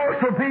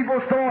Pentecostal people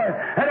saw it,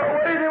 and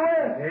away they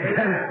went.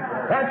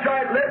 That's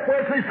right, left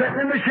Wesley sitting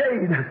in the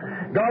shade.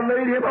 God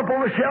laid him up on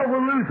the shelf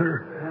with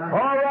Luther.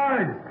 All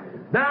right.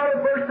 Now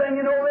the first thing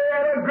you know, they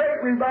had a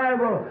great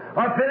revival,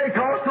 a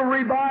Pentecostal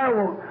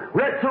revival,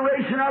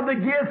 restoration of the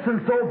gifts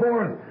and so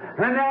forth.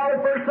 And now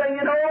the first thing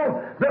you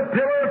know, the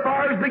pillar of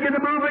fires begin to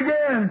move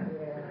again.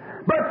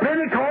 But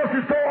Pentecost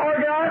is so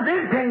organized,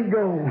 it can't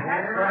go.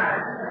 That's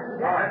right.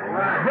 That's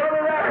right.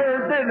 Brother, that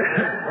hurt, didn't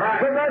it?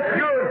 But that's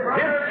good.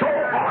 It's so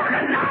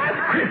organized,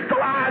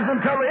 crystallized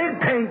until it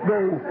can't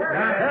go.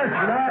 That's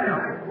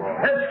right.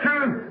 That's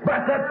true.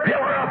 But the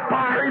pillar of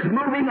fire is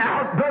moving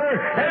out, brother,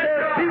 and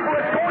there's people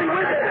that's going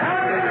with it.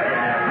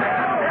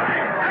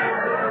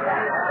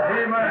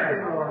 Amen.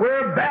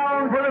 We're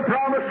bound for the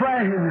promised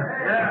land.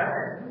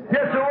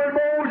 Yes, so when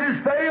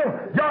Moses failed,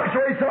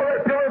 Joshua saw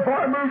that pillar of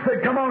fire move and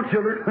said, come on,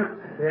 children.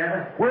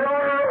 Yeah. We're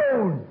on our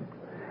own.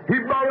 He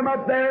brought them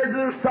up there to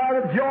the side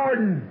of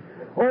Jordan.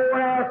 Oh,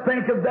 when I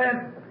think of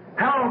that,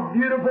 how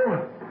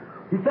beautiful.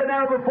 He said,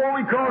 now before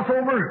we cross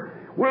over,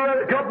 we'll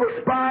let a couple of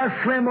spies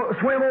swim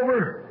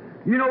over.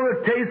 You know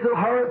the case of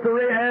harlot, the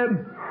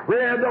Rahab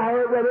the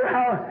harlot, brother,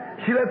 how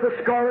she let the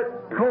scarlet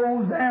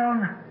clothes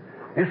down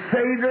and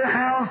saved her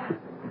house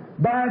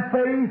by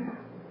faith.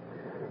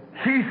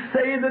 She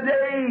saved the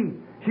day.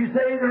 She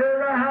saved her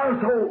and her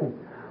household.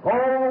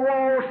 All the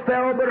walls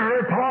fell but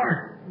her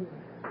part,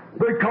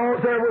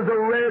 because there was a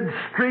red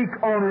streak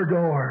on her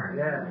door.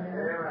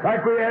 Yeah.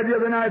 Like we had the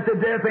other night, the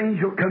death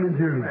angel coming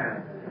through.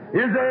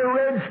 Is there a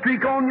red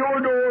streak on your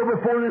door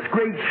before this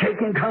great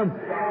shaking comes?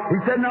 He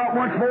said, not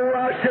once more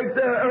I'll shake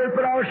the earth,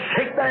 but I'll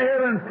shake the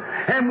heavens,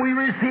 and we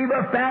receive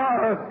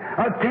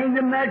a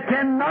kingdom that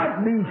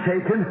cannot be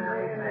shaken.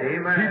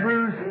 Amen.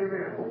 Hebrews.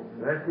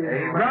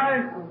 Amen.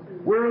 Right?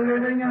 We're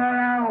living in an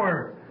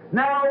hour.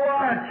 Now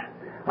watch.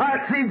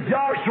 I see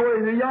Joshua,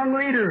 the young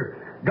leader.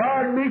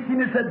 God meets him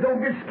and said, don't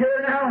get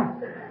scared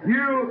now.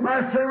 You,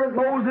 my servant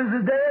Moses,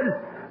 is dead,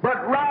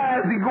 but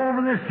rise and go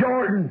over this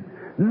Jordan.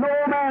 No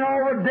man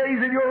all the days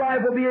of your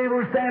life will be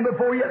able to stand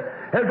before you.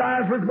 As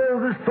I was with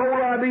Moses, so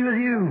will I be with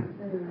you.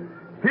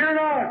 Fear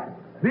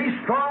not. Be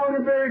strong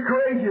and very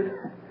courageous.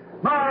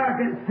 My, I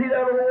can see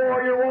that little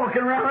warrior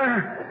walking around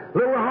there.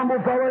 Little humble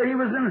fellow.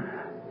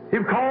 He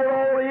called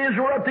all of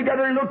Israel up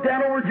together and looked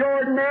down over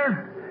Jordan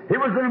there. It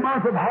was in the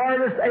month of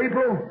harvest,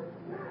 April.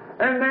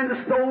 And then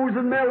the stones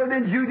had melted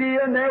in Judea,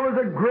 and there was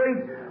a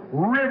great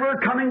river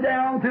coming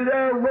down through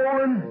there,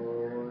 rolling.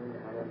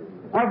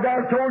 I've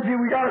told you,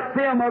 we got a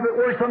film of it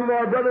where some of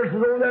our brothers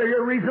was over there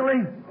here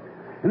recently,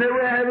 and they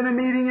were having a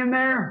meeting in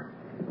there,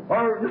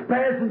 or just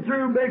passing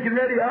through, making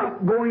ready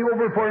up, going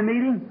over for a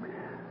meeting.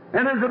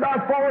 And there's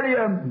about 40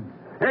 of them.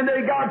 And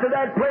they got to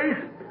that place,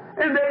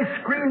 and they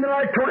screamed and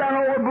I tore down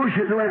all the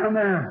bushes around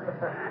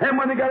there. And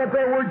when they got up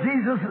there where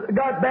Jesus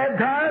got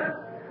baptized,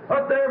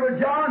 up there with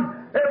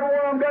John, every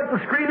one of them got to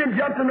screaming,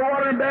 jumped in the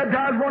water, and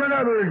baptized one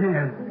another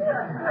again.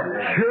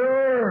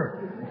 Sure.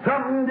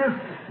 Something just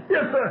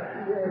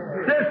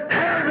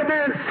tears a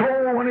man's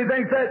soul when he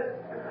thinks that.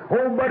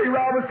 Old Buddy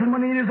Robinson,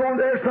 when he was over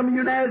there, some of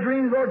you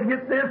Nazarenes ought to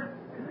get this.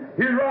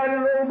 He was riding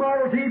an old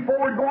Model T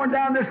Ford going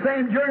down this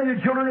same journey.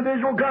 The children of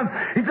Israel come.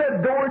 He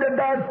said, "Door to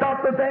God,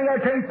 stop the thing. I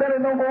can't stand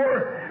it no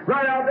more."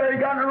 Right out there, he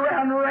got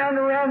around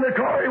the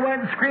car. He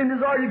went and screamed as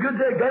hard as he could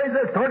say, "Guys,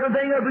 let's start the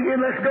thing up again.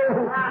 Let's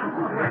go."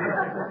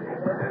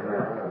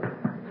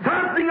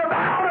 Something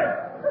about it.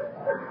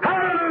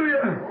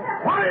 Hallelujah.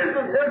 Why is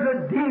it there's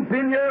a deep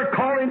in your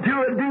calling to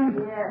a deep?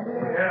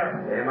 Yeah.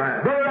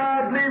 Amen. But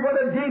I believe when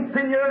a deep's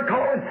in your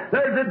calling,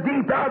 there's a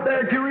deep out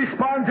there to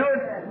respond to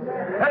it.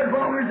 As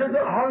long as there's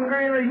a hunger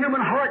in the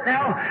human heart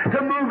now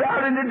to move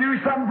out and to do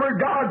something for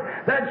God,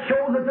 that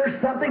shows that there's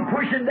something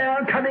pushing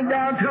down, coming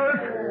down to us.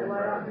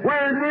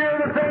 We're near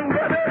the thing,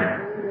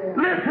 brother.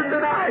 Listen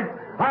tonight.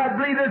 I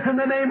believe this in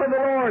the name of the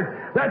Lord,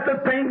 that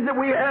the things that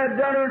we have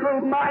done are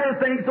little minor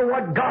things to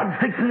what God's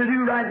fixing to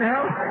do right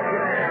now.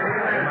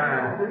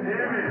 Amen.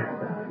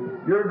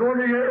 You're going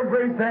to hear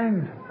great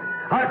things.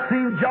 I've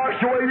seen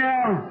Joshua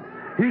now.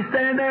 He's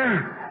standing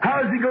there.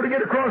 How is he going to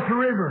get across the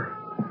river?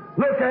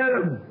 Look at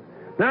him.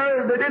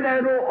 They didn't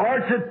have no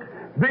arches,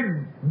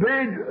 big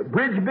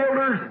bridge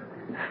builders,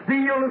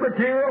 steel and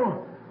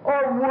material,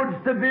 or woods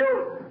to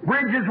build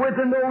bridges with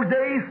in those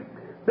days.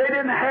 They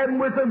didn't have them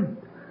with them.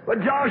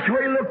 But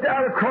Joshua looked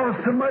out across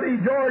the muddy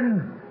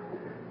Jordan.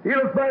 He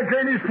looked back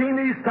there and he's seen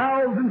these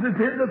thousands and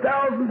tens of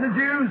thousands of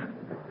Jews.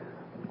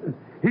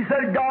 He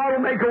said, God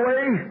will make a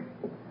way.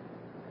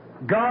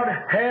 God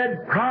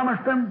had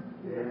promised them.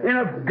 And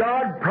if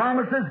God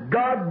promises,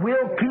 God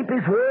will keep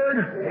His word.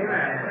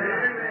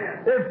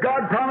 Amen. If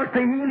God promised to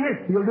heal you,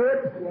 He'll do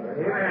it.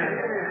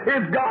 Amen.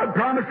 If God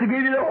promised to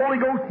give you the Holy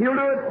Ghost, He'll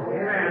do it.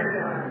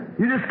 Amen.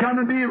 You just come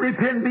and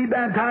repent and be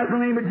baptized in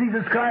the name of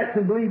Jesus Christ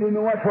and believe Him,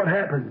 and watch what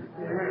happens.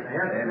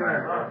 Amen.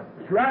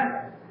 That's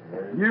right.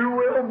 You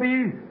will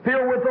be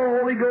filled with the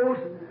Holy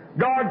Ghost.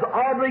 God's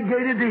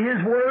obligated to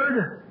His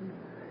word.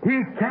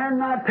 He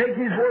cannot take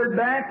His word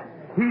back.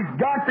 He's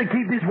got to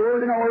keep His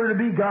word in order to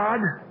be God.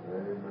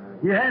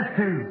 He has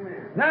to.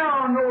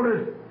 Now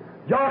notice,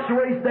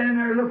 Joshua standing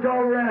there, looked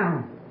all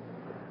around.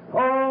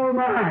 Oh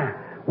my!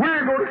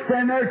 We're going to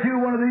stand there too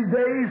one of these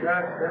days.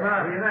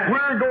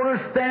 We're going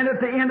to stand at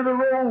the end of the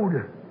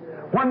road.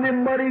 When the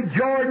muddy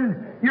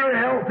Jordan, you're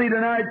healthy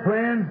tonight,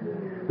 friend.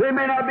 There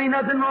may not be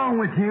nothing wrong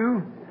with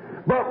you,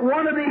 but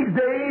one of these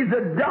days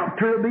a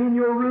doctor will be in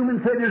your room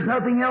and say there's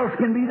nothing else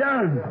can be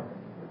done.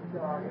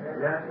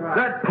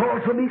 That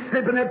pulse will be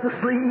slipping at the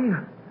sleeve.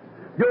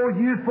 Those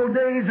youthful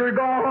days are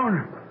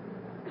gone.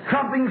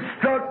 Something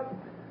struck.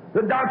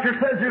 The doctor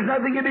says there's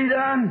nothing to be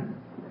done.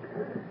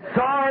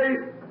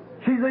 Sorry,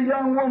 she's a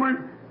young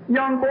woman,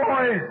 young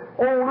boy,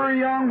 older,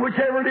 young,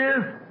 whichever it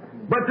is,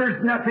 but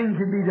there's nothing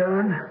to be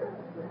done.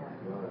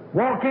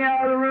 Walking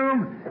out of the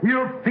room,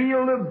 you'll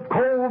feel the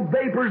cold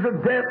vapors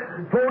of death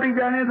floating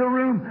down into the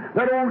room.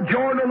 That old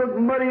Jordan will look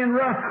muddy and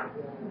rough.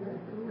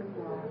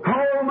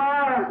 Oh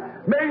my!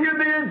 May you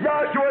be in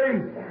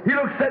Joshua. He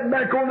looked sitting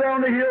back over there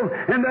on the hill,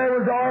 and there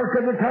was the Ark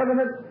of the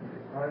Covenant.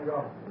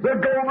 The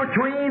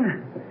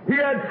go-between. He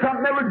had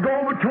something that would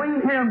go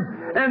between him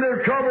and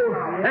their trouble.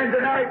 And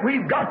tonight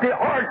we've got the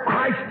Ark,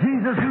 Christ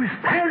Jesus, who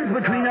stands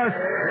between us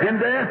and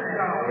death.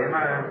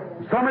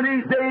 Some of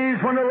these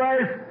days when the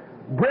last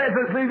breath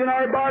is leaving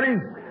our body,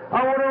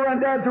 I want to run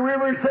down to the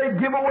river and say,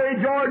 give away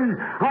Jordan.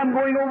 I'm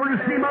going over to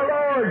see my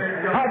Lord.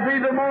 I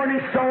believe the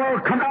morning star will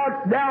come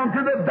out down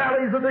to the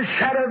valleys of the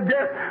shadow of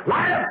death.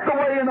 Light up the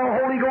way, and the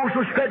Holy Ghost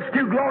will stretch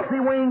two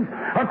glossy wings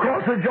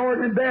across the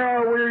Jordan and bear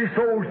our weary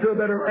souls to a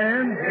better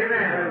land.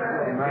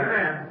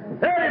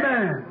 Amen.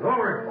 Amen.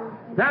 Glory.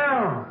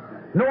 Now,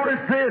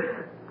 notice this.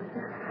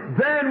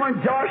 Then when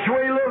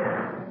Joshua looked,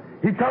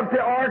 he took the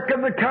Ark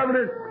of the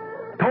Covenant,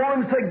 told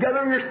him to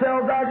gather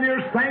yourselves out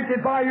here,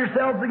 sanctify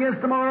yourselves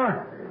against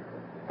tomorrow,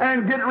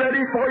 and get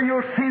ready, for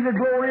you'll see the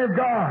glory of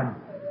God.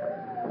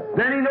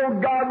 Then he knew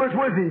God was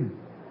with him.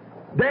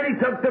 Then he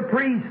took the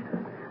priest,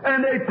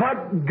 and they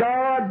put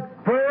God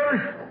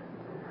first,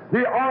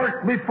 the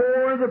ark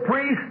before the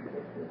priest,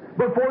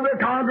 before the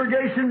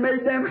congregation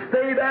made them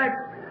stay back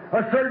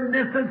a certain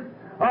distance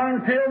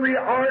until the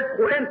ark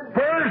went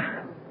first.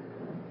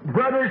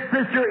 Brother,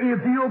 sister,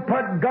 if you'll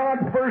put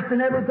God first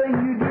in everything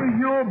you do,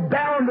 you're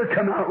bound to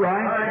come out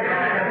right.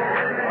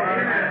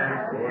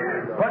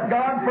 Put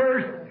God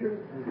first.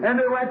 And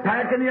they went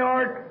back in the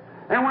ark,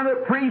 and when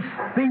the priest's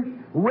feet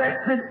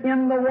rested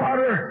in the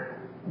water,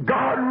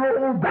 God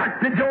rolled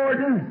back to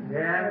Jordan.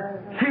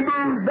 She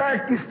moved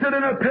back, he stood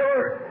in a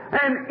pillar,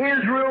 and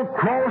Israel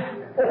crossed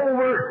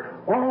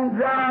over on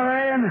dry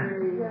land,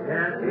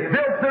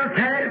 built their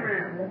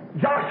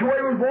camp.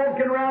 Joshua was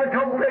walking around a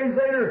couple days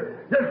later,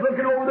 just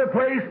looking over the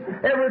place.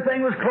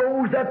 Everything was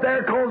closed up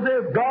there because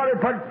God had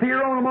put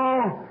fear on them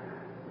all.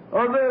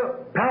 Of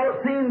the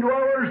Palestine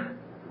dwellers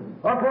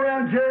up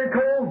around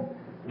Jericho,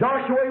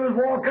 Joshua was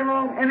walking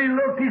along, and he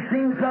looked, he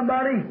seen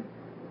somebody.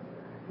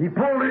 He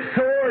pulled his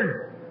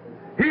sword.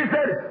 He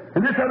said,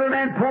 and this other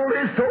man pulled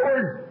his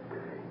sword.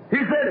 He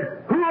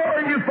said, who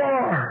are you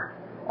for?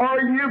 Are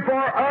you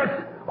for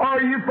us?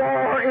 Are you for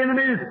our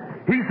enemies?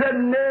 He said,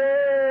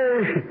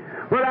 nay,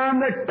 but I'm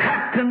the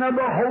captain of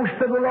the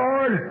host of the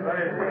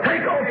Lord.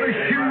 Take off the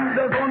shoes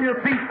that's on your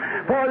feet,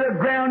 for the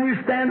ground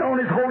you stand on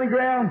is holy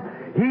ground.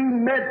 He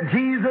met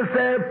Jesus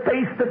there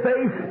face to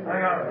face,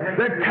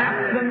 the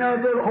captain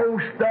of the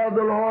host of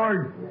the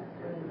Lord.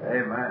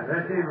 Amen.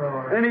 That's him,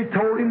 Lord. And he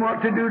told him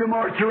what to do to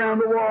march around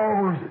the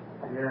walls.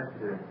 Yes,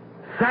 sir.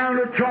 Sound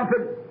a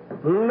trumpet,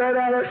 let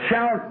out a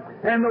shout,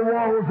 and the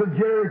walls of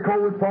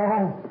Jericho would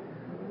fall.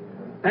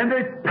 And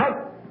they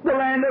took the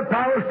land of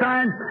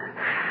Palestine,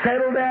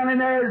 settled down in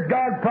there as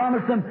God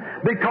promised them,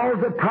 because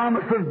the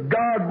promise of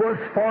God was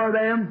for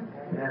them.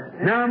 Yes.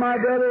 Now, my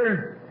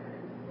brother,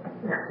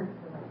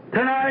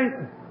 tonight,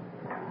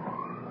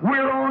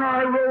 we're on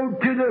our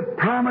road to the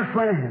promised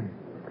land.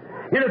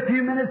 In a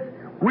few minutes,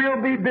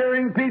 we'll be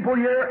burying people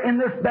here in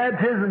this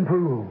baptism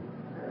pool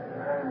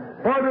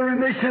for the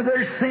remission of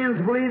their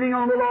sins, believing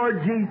on the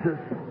Lord Jesus.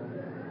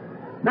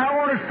 Now, I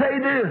want to say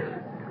this.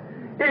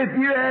 If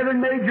you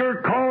haven't made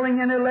your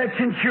calling and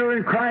election sure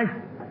in Christ,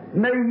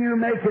 may you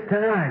make it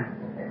tonight.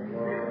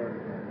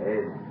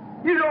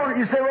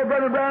 You say, well,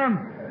 Brother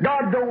Brown,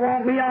 God don't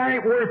want me, I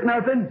ain't worth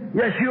nothing.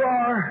 Yes, you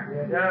are.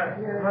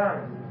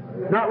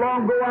 Not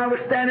long ago, I was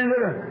standing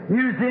at a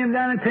museum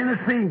down in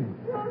Tennessee,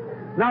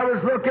 and I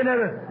was looking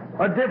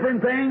at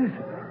different things,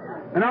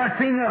 and I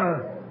seen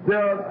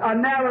the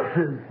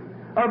analysis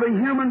of a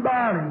human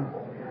body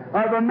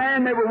of a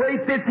man that would weigh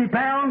 50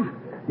 pounds.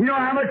 You know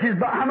how much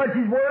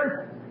he's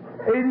worth?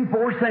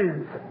 84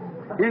 cents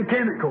in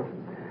chemicals.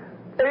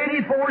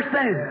 84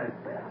 cents.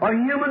 A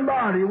human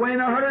body weighing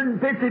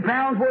 150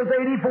 pounds worth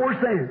 84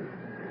 cents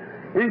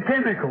in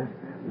chemicals.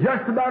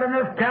 Just about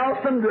enough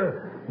calcium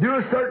to do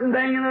a certain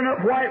thing and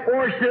enough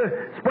whitewash to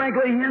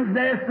sprinkle a hen's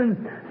nest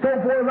and so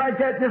forth like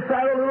that. Just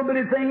out a little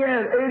bitty thing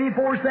at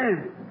 84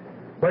 cents.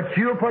 But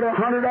you'll put a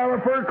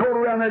 $100 fur coat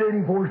around that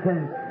 84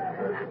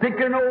 cents. Stick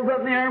your nose up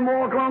in the air and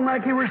walk along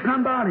like you were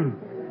somebody.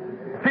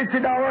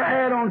 $50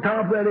 hat on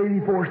top of that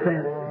 84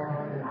 cents.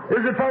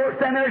 There's a fellow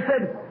standing there and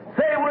said,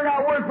 say, we're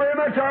not worth very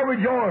much, are we,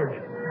 George?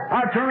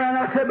 I turned around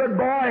and I said, but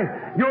boy,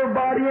 your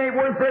body ain't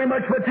worth very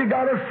much, but you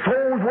got a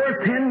soul's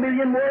worth 10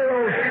 million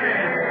worlds.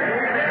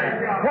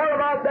 What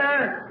about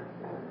that?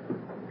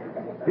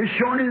 He's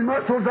showing his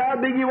muscles, how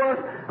big he was.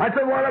 I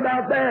said, what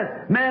about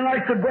that? Man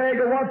likes to brag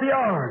of what they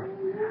are.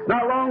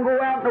 Not long ago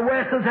out in the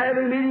West was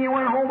having a meeting, he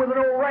went home with an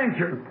old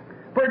rancher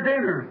for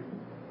dinner.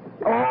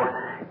 Oh,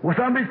 well,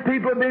 some of these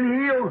people have been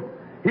healed.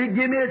 He'd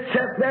give me a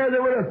check there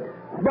that would have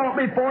bought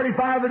me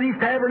 45 of these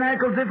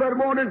tabernacles if I'd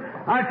wanted.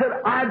 I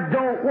said, I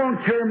don't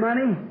want your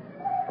money.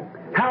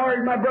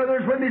 Howard, my brother,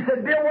 was with me,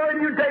 said, Bill, why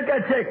did you take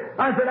that check?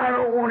 I said, I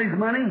don't want his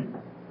money.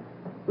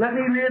 Let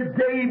me live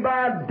day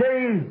by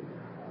day.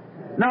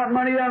 Not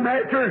money I'm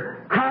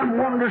after. I'm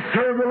wanting to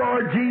serve the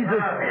Lord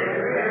Jesus.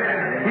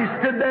 He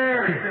stood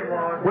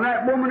there when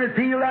that woman is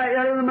healed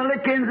out of the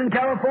Malikins in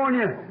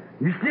California.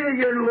 You see it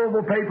here in the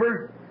Louisville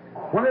paper.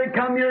 when they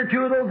come here,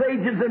 two of those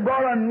agents and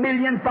brought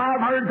 $1,500,000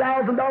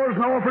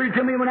 and offered it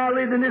to me when I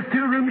lived in this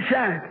two-room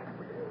shack.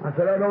 I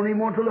said, I don't even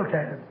want to look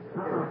at it.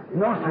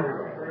 No,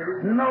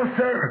 sir. No,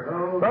 sir.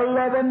 The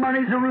love of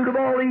money's the root of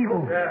all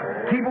evil.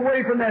 Keep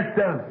away from that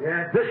stuff.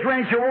 This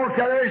rancher walked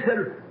out there. He said,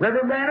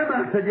 Reverend Branham?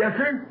 I said, yes,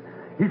 sir.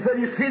 He said,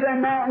 you see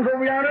them mountains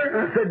over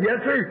yonder? I said,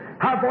 yes, sir.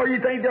 How far do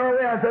you think they're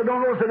away? I said, I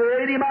don't know. I said,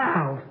 they're 80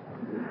 miles.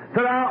 I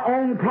said, I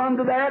own plumb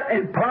to that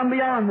and plumb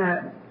beyond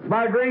that. It's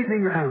my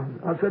grazing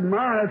ground. I said,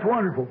 my, that's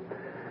wonderful.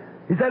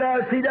 He said,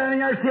 I see down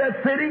here, see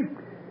that city?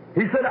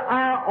 He said,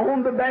 I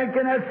own the bank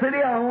in that city.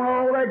 I own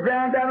all that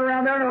ground down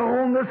around there, and I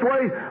own this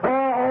way.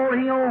 All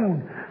he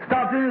owned.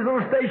 Stopped in his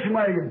little station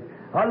wagon.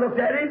 I looked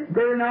at him,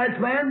 very nice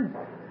man.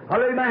 I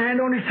laid my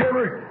hand on his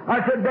shoulder. I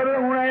said, brother, I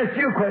want to ask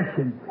you a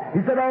question. He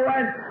said, all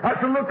right. I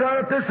said, look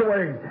out up this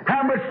way.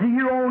 How much do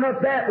you own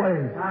up that way?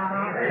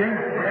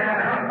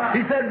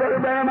 He said, Brother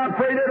Branham, I'm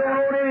afraid I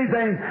don't own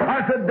anything.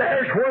 I said,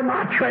 there's where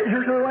my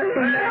treasures are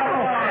laying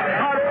now.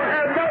 I don't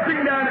have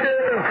nothing down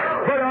here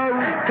but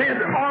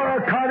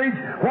a cottage.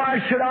 Why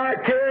should I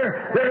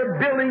care? They're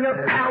building a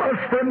palace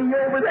for me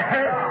over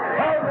there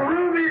of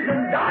rubies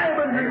and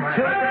diamonds and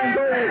silver and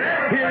gold.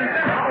 Here's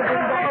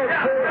thousands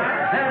also.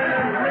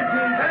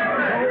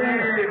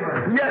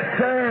 Yes,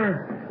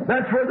 sir.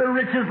 That's where the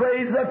riches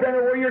lays up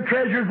there, where your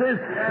treasures is.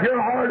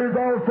 Your heart is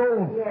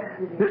also.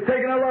 It's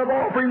taking a love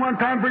offering one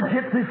time for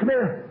Gypsy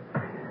Smith.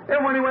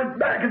 And when he went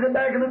back in the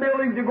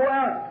building to go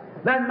out,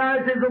 that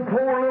night there's a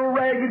poor little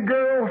ragged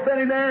girl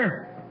sitting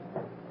there.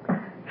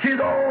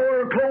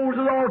 Her clothes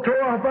is all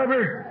tore off of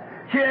her.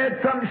 She had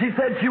something, she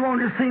said she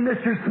wanted to see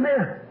Mr.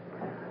 Smith.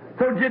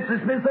 So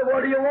Gypsy Smith said,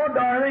 what do you want,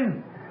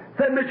 darling?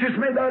 Said, Mr.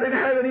 Smith, I didn't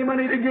have any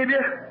money to give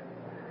you.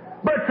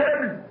 But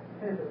said,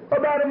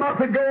 about a month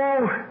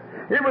ago,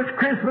 it was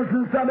Christmas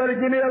and somebody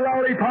gave me a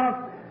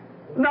lollipop.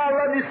 And I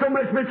love you so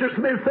much, Mr.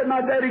 Smith. Said,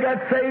 my daddy got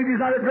saved. He's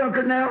not a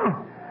drunkard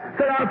now.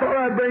 Said, I thought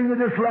I'd bring you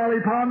this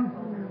lollipop.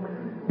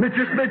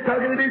 Mr. Smith took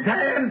it in his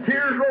hand.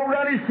 Tears rolled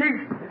down his cheeks.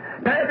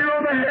 Patted her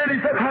on the head. He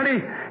said,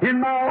 honey,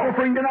 in my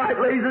offering tonight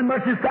lays as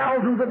much as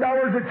thousands of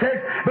dollars a check,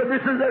 but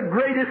this is the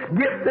greatest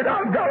gift that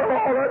I've got of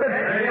all of it.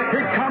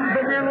 It comes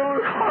from your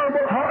little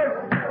horrible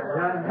heart.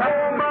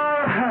 Oh, my.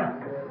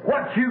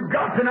 What you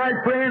got tonight,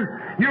 friend,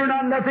 you're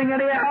not nothing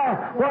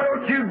anyhow. Why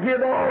don't you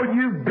give all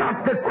you've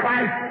got to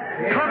Christ?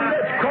 Come,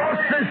 let's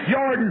cross this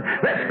Jordan.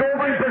 Let's go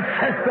over and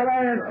possess the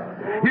land.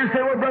 You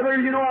say, well,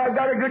 brother, you know, I've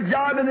got a good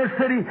job in this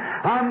city.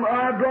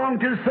 I belong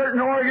to a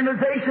certain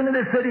organization in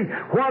this city.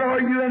 What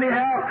are you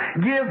anyhow?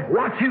 Give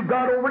what you've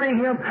got over to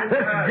Him.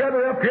 Let's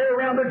gather up here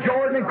around the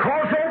Jordan and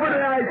cross over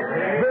tonight.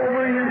 Go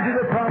over into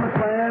the promised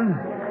land.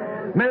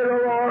 May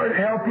the Lord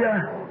help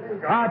you.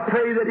 I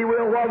pray that He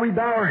will while we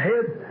bow our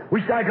heads.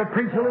 Wish I could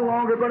preach a little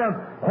longer, but I'm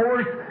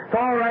hoarse. It's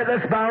all right.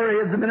 Let's bow our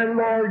heads a minute,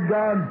 Lord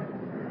God.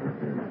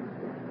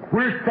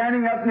 We're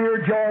standing up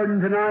near Jordan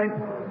tonight.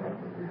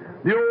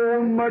 The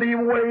old muddy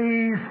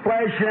waves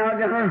flashing out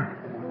yonder.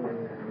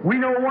 We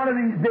know one of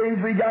these days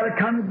we got to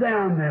come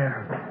down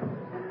there.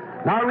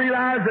 Now I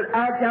realize that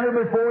out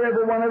yonder before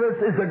every one of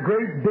us is a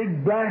great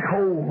big black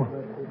hole.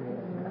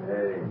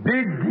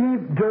 Big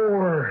deep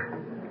door.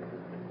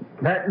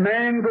 That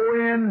man go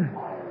in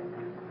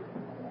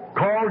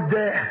called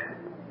death.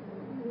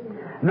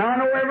 Now I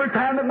know every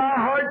time that my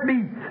heart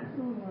beats,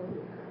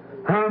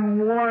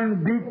 I'm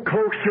one beat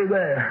closer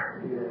there.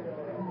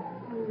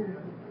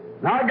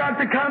 Now I got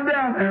to come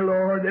down there,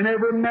 Lord, and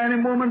every man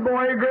and woman,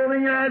 boy and girl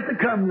in here has to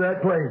come to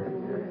that place.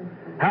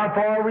 How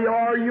far we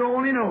are, you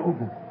only know.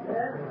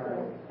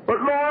 But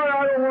Lord,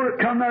 I don't want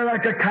to come there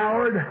like a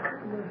coward.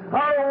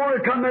 I don't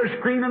want to come there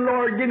screaming,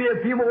 Lord, give me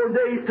a few more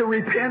days to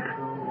repent.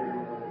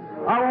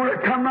 I want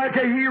to come like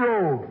a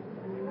hero.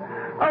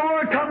 I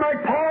want to come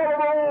like Paul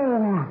of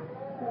old,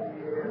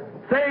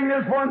 saying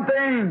this one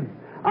thing: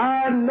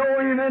 I know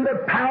Him in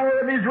the power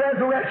of His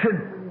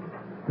resurrection.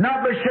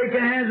 Not by shaking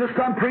hands with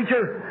some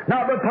preacher,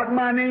 not by putting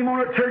my name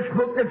on a church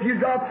book, a few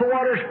drops of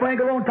water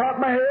sprinkled on top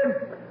of my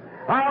head.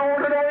 I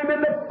want to know Him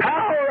in the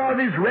power of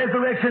His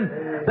resurrection,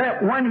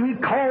 that when He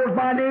calls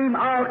my name,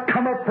 I'll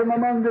come up from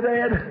among the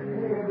dead.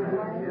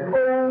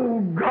 Oh,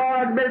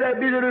 God, may that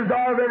be the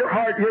desire of every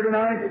heart here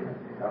tonight.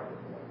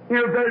 You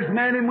know, if there's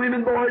men and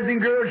women, boys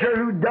and girls here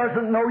who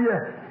doesn't know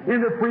You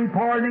in the free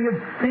pardoning of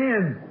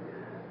sin,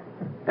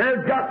 and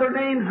have got their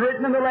names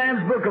written in the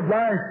Lamb's Book of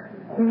Life,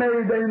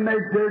 may they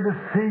make their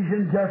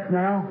decision just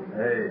now.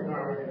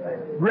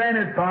 Grant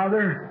it,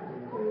 Father.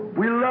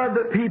 We love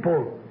the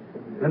people,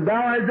 and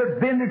Thou hast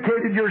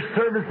vindicated Your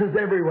services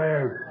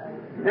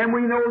everywhere, and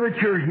we know that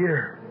You're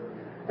here.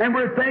 And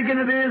we're thinking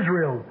of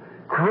Israel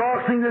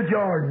crossing the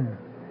Jordan.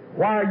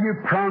 Why, You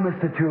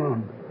promised it to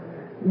them.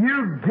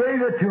 You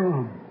gave it to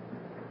them.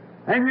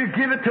 And You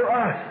give it to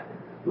us.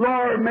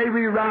 Lord, may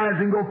we rise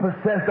and go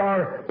possess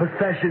our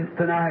possessions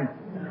tonight.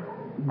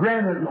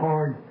 Grant it,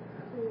 Lord.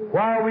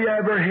 While we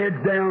have our heads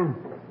down,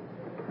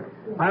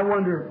 I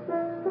wonder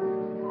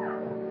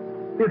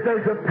if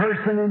there's a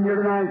person in here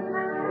tonight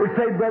who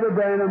say, Brother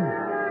Branham,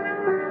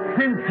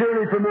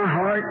 sincerely from my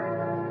heart,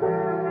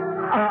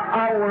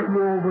 I want to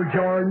go over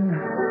Jordan.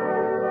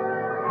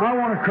 I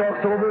want to cross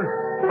over,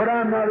 but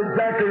I'm not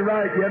exactly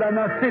right yet. I'm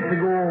not fit to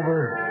go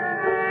over.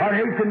 I'd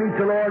hate to meet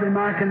the Lord in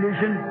my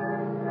condition.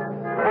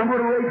 I'm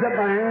going to raise up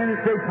my hand and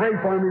say, pray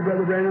for me,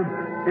 Brother Branham,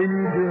 and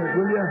you do it,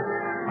 will you?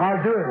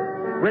 I'll do it.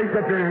 Raise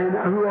up your hand.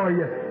 Now, who are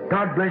you?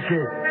 God bless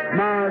you.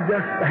 My,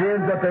 just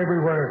hands up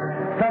everywhere.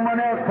 Someone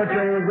else put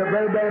your hands up.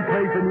 Brother Branham,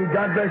 pray for me.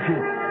 God bless you.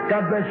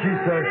 God bless you,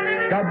 sir.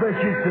 God bless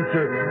you,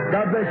 sister.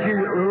 God bless you,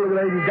 little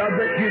lady. God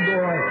bless you,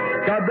 boy.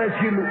 God bless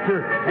you, mister.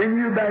 And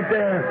you back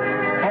there.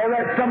 All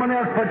right, someone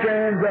else put your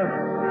hands up.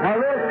 Now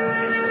look.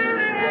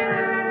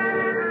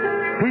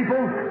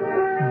 People,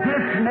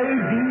 this may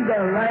be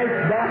the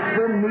last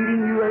gospel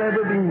meeting you will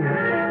ever be in.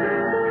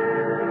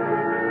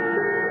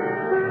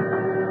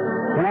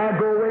 When I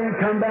go away and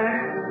come back,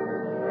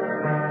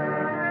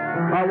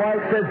 my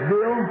wife says,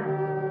 Bill,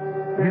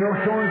 you know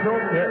so-and-so?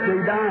 They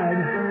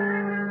died.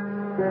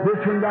 This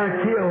one got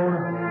killed.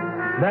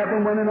 That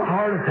one went in a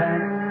heart attack.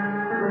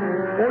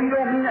 Oh, you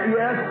don't mean that?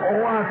 Yes.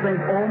 Oh, I think,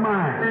 oh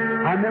my.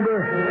 I remember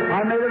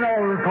I made an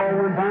altar call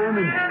one time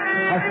and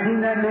I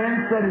seen that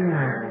man sitting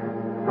there.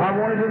 I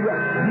wanted to go.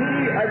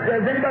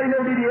 Does anybody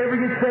know, did he ever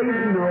get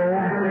saved? No.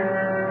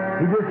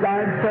 He just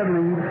died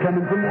suddenly. He was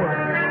coming from work.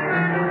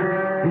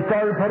 He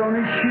started to put on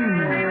his shoes.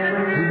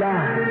 He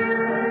died.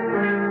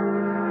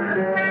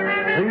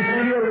 He was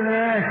killed in an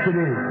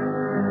accident.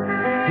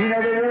 He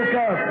never woke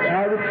up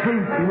out of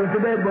sleep. He went to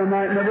bed one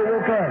night and never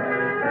woke up.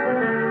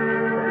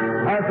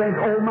 I think,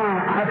 oh my,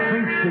 I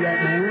preached to that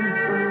man,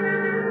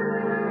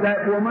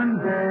 that woman,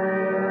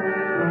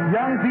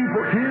 young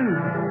people too.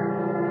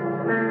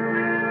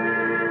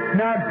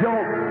 Now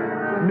don't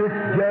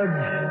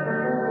misjudge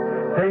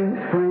things,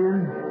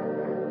 friend.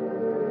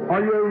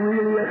 Are you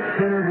really a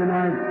sinner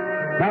tonight?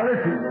 Now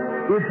listen,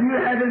 if you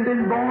haven't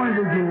been born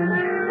again,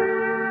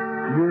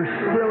 you're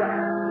still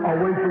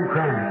away from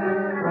Christ.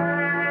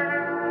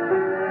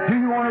 Do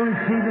you want to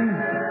receive Him?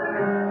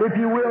 If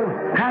you will,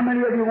 how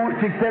many of you want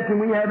to accept Him?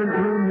 We haven't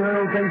room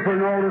here, okay, for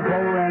an altar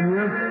call around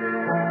here.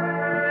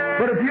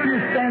 But if you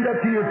just stand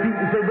up to your feet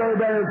and say, Brother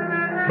Branham,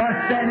 by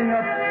standing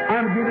up,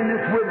 I'm giving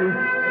this witness.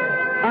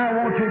 I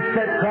want to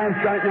accept Christ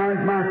right now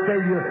as my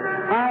Savior.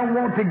 I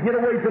want to get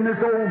away from this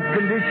old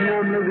condition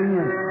I'm living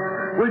in.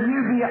 Will you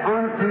be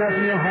honest enough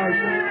in your heart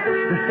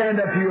to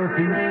stand up to your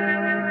feet?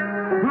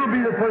 Who'll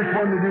be the first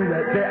one to do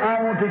that? Say,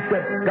 I want to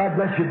accept. God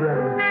bless you,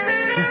 brother.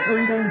 Just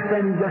remain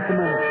standing just a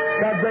minute.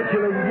 God bless you,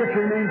 lady. Just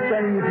remain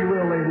standing if you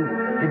will, lady.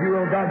 If you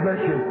will, God bless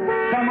you.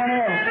 Someone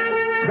else.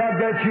 God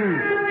bless you.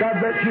 God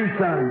bless you,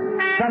 son.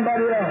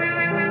 Somebody else.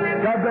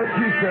 God bless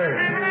you, sir.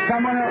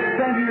 Someone else.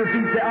 Stand to your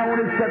feet. Say, I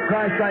want to accept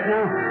Christ right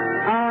now.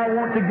 I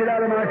want to get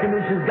out of my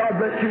conditions. God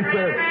bless you,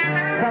 sir.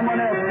 Someone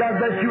else. God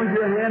bless you with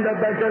your hand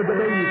up back there, the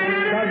baby.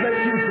 God bless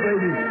you,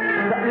 lady.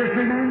 Just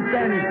remain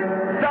standing.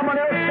 Someone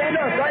else, stand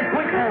up right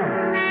quick now.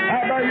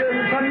 How about you?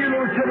 Some of you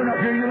little children up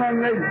here, you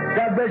young lady.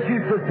 God bless you,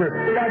 sister.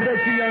 God bless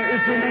you, young.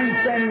 Just remain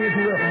standing if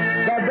you will.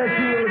 God bless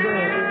you, little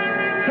girl.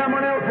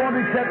 Someone else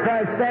wants to accept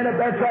Christ. Stand up.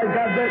 That's right.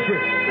 God bless you.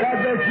 God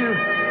bless you.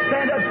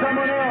 Stand up.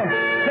 Someone else.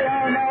 Say,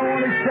 I now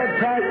want to accept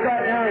Christ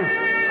right now.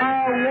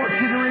 I want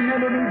you to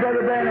remember me,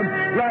 Brother Branham,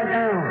 right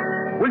now.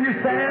 Will you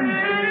stand?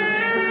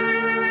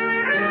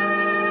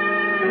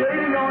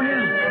 Waiting on you.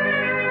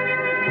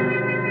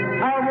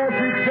 I want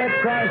to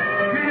accept Christ.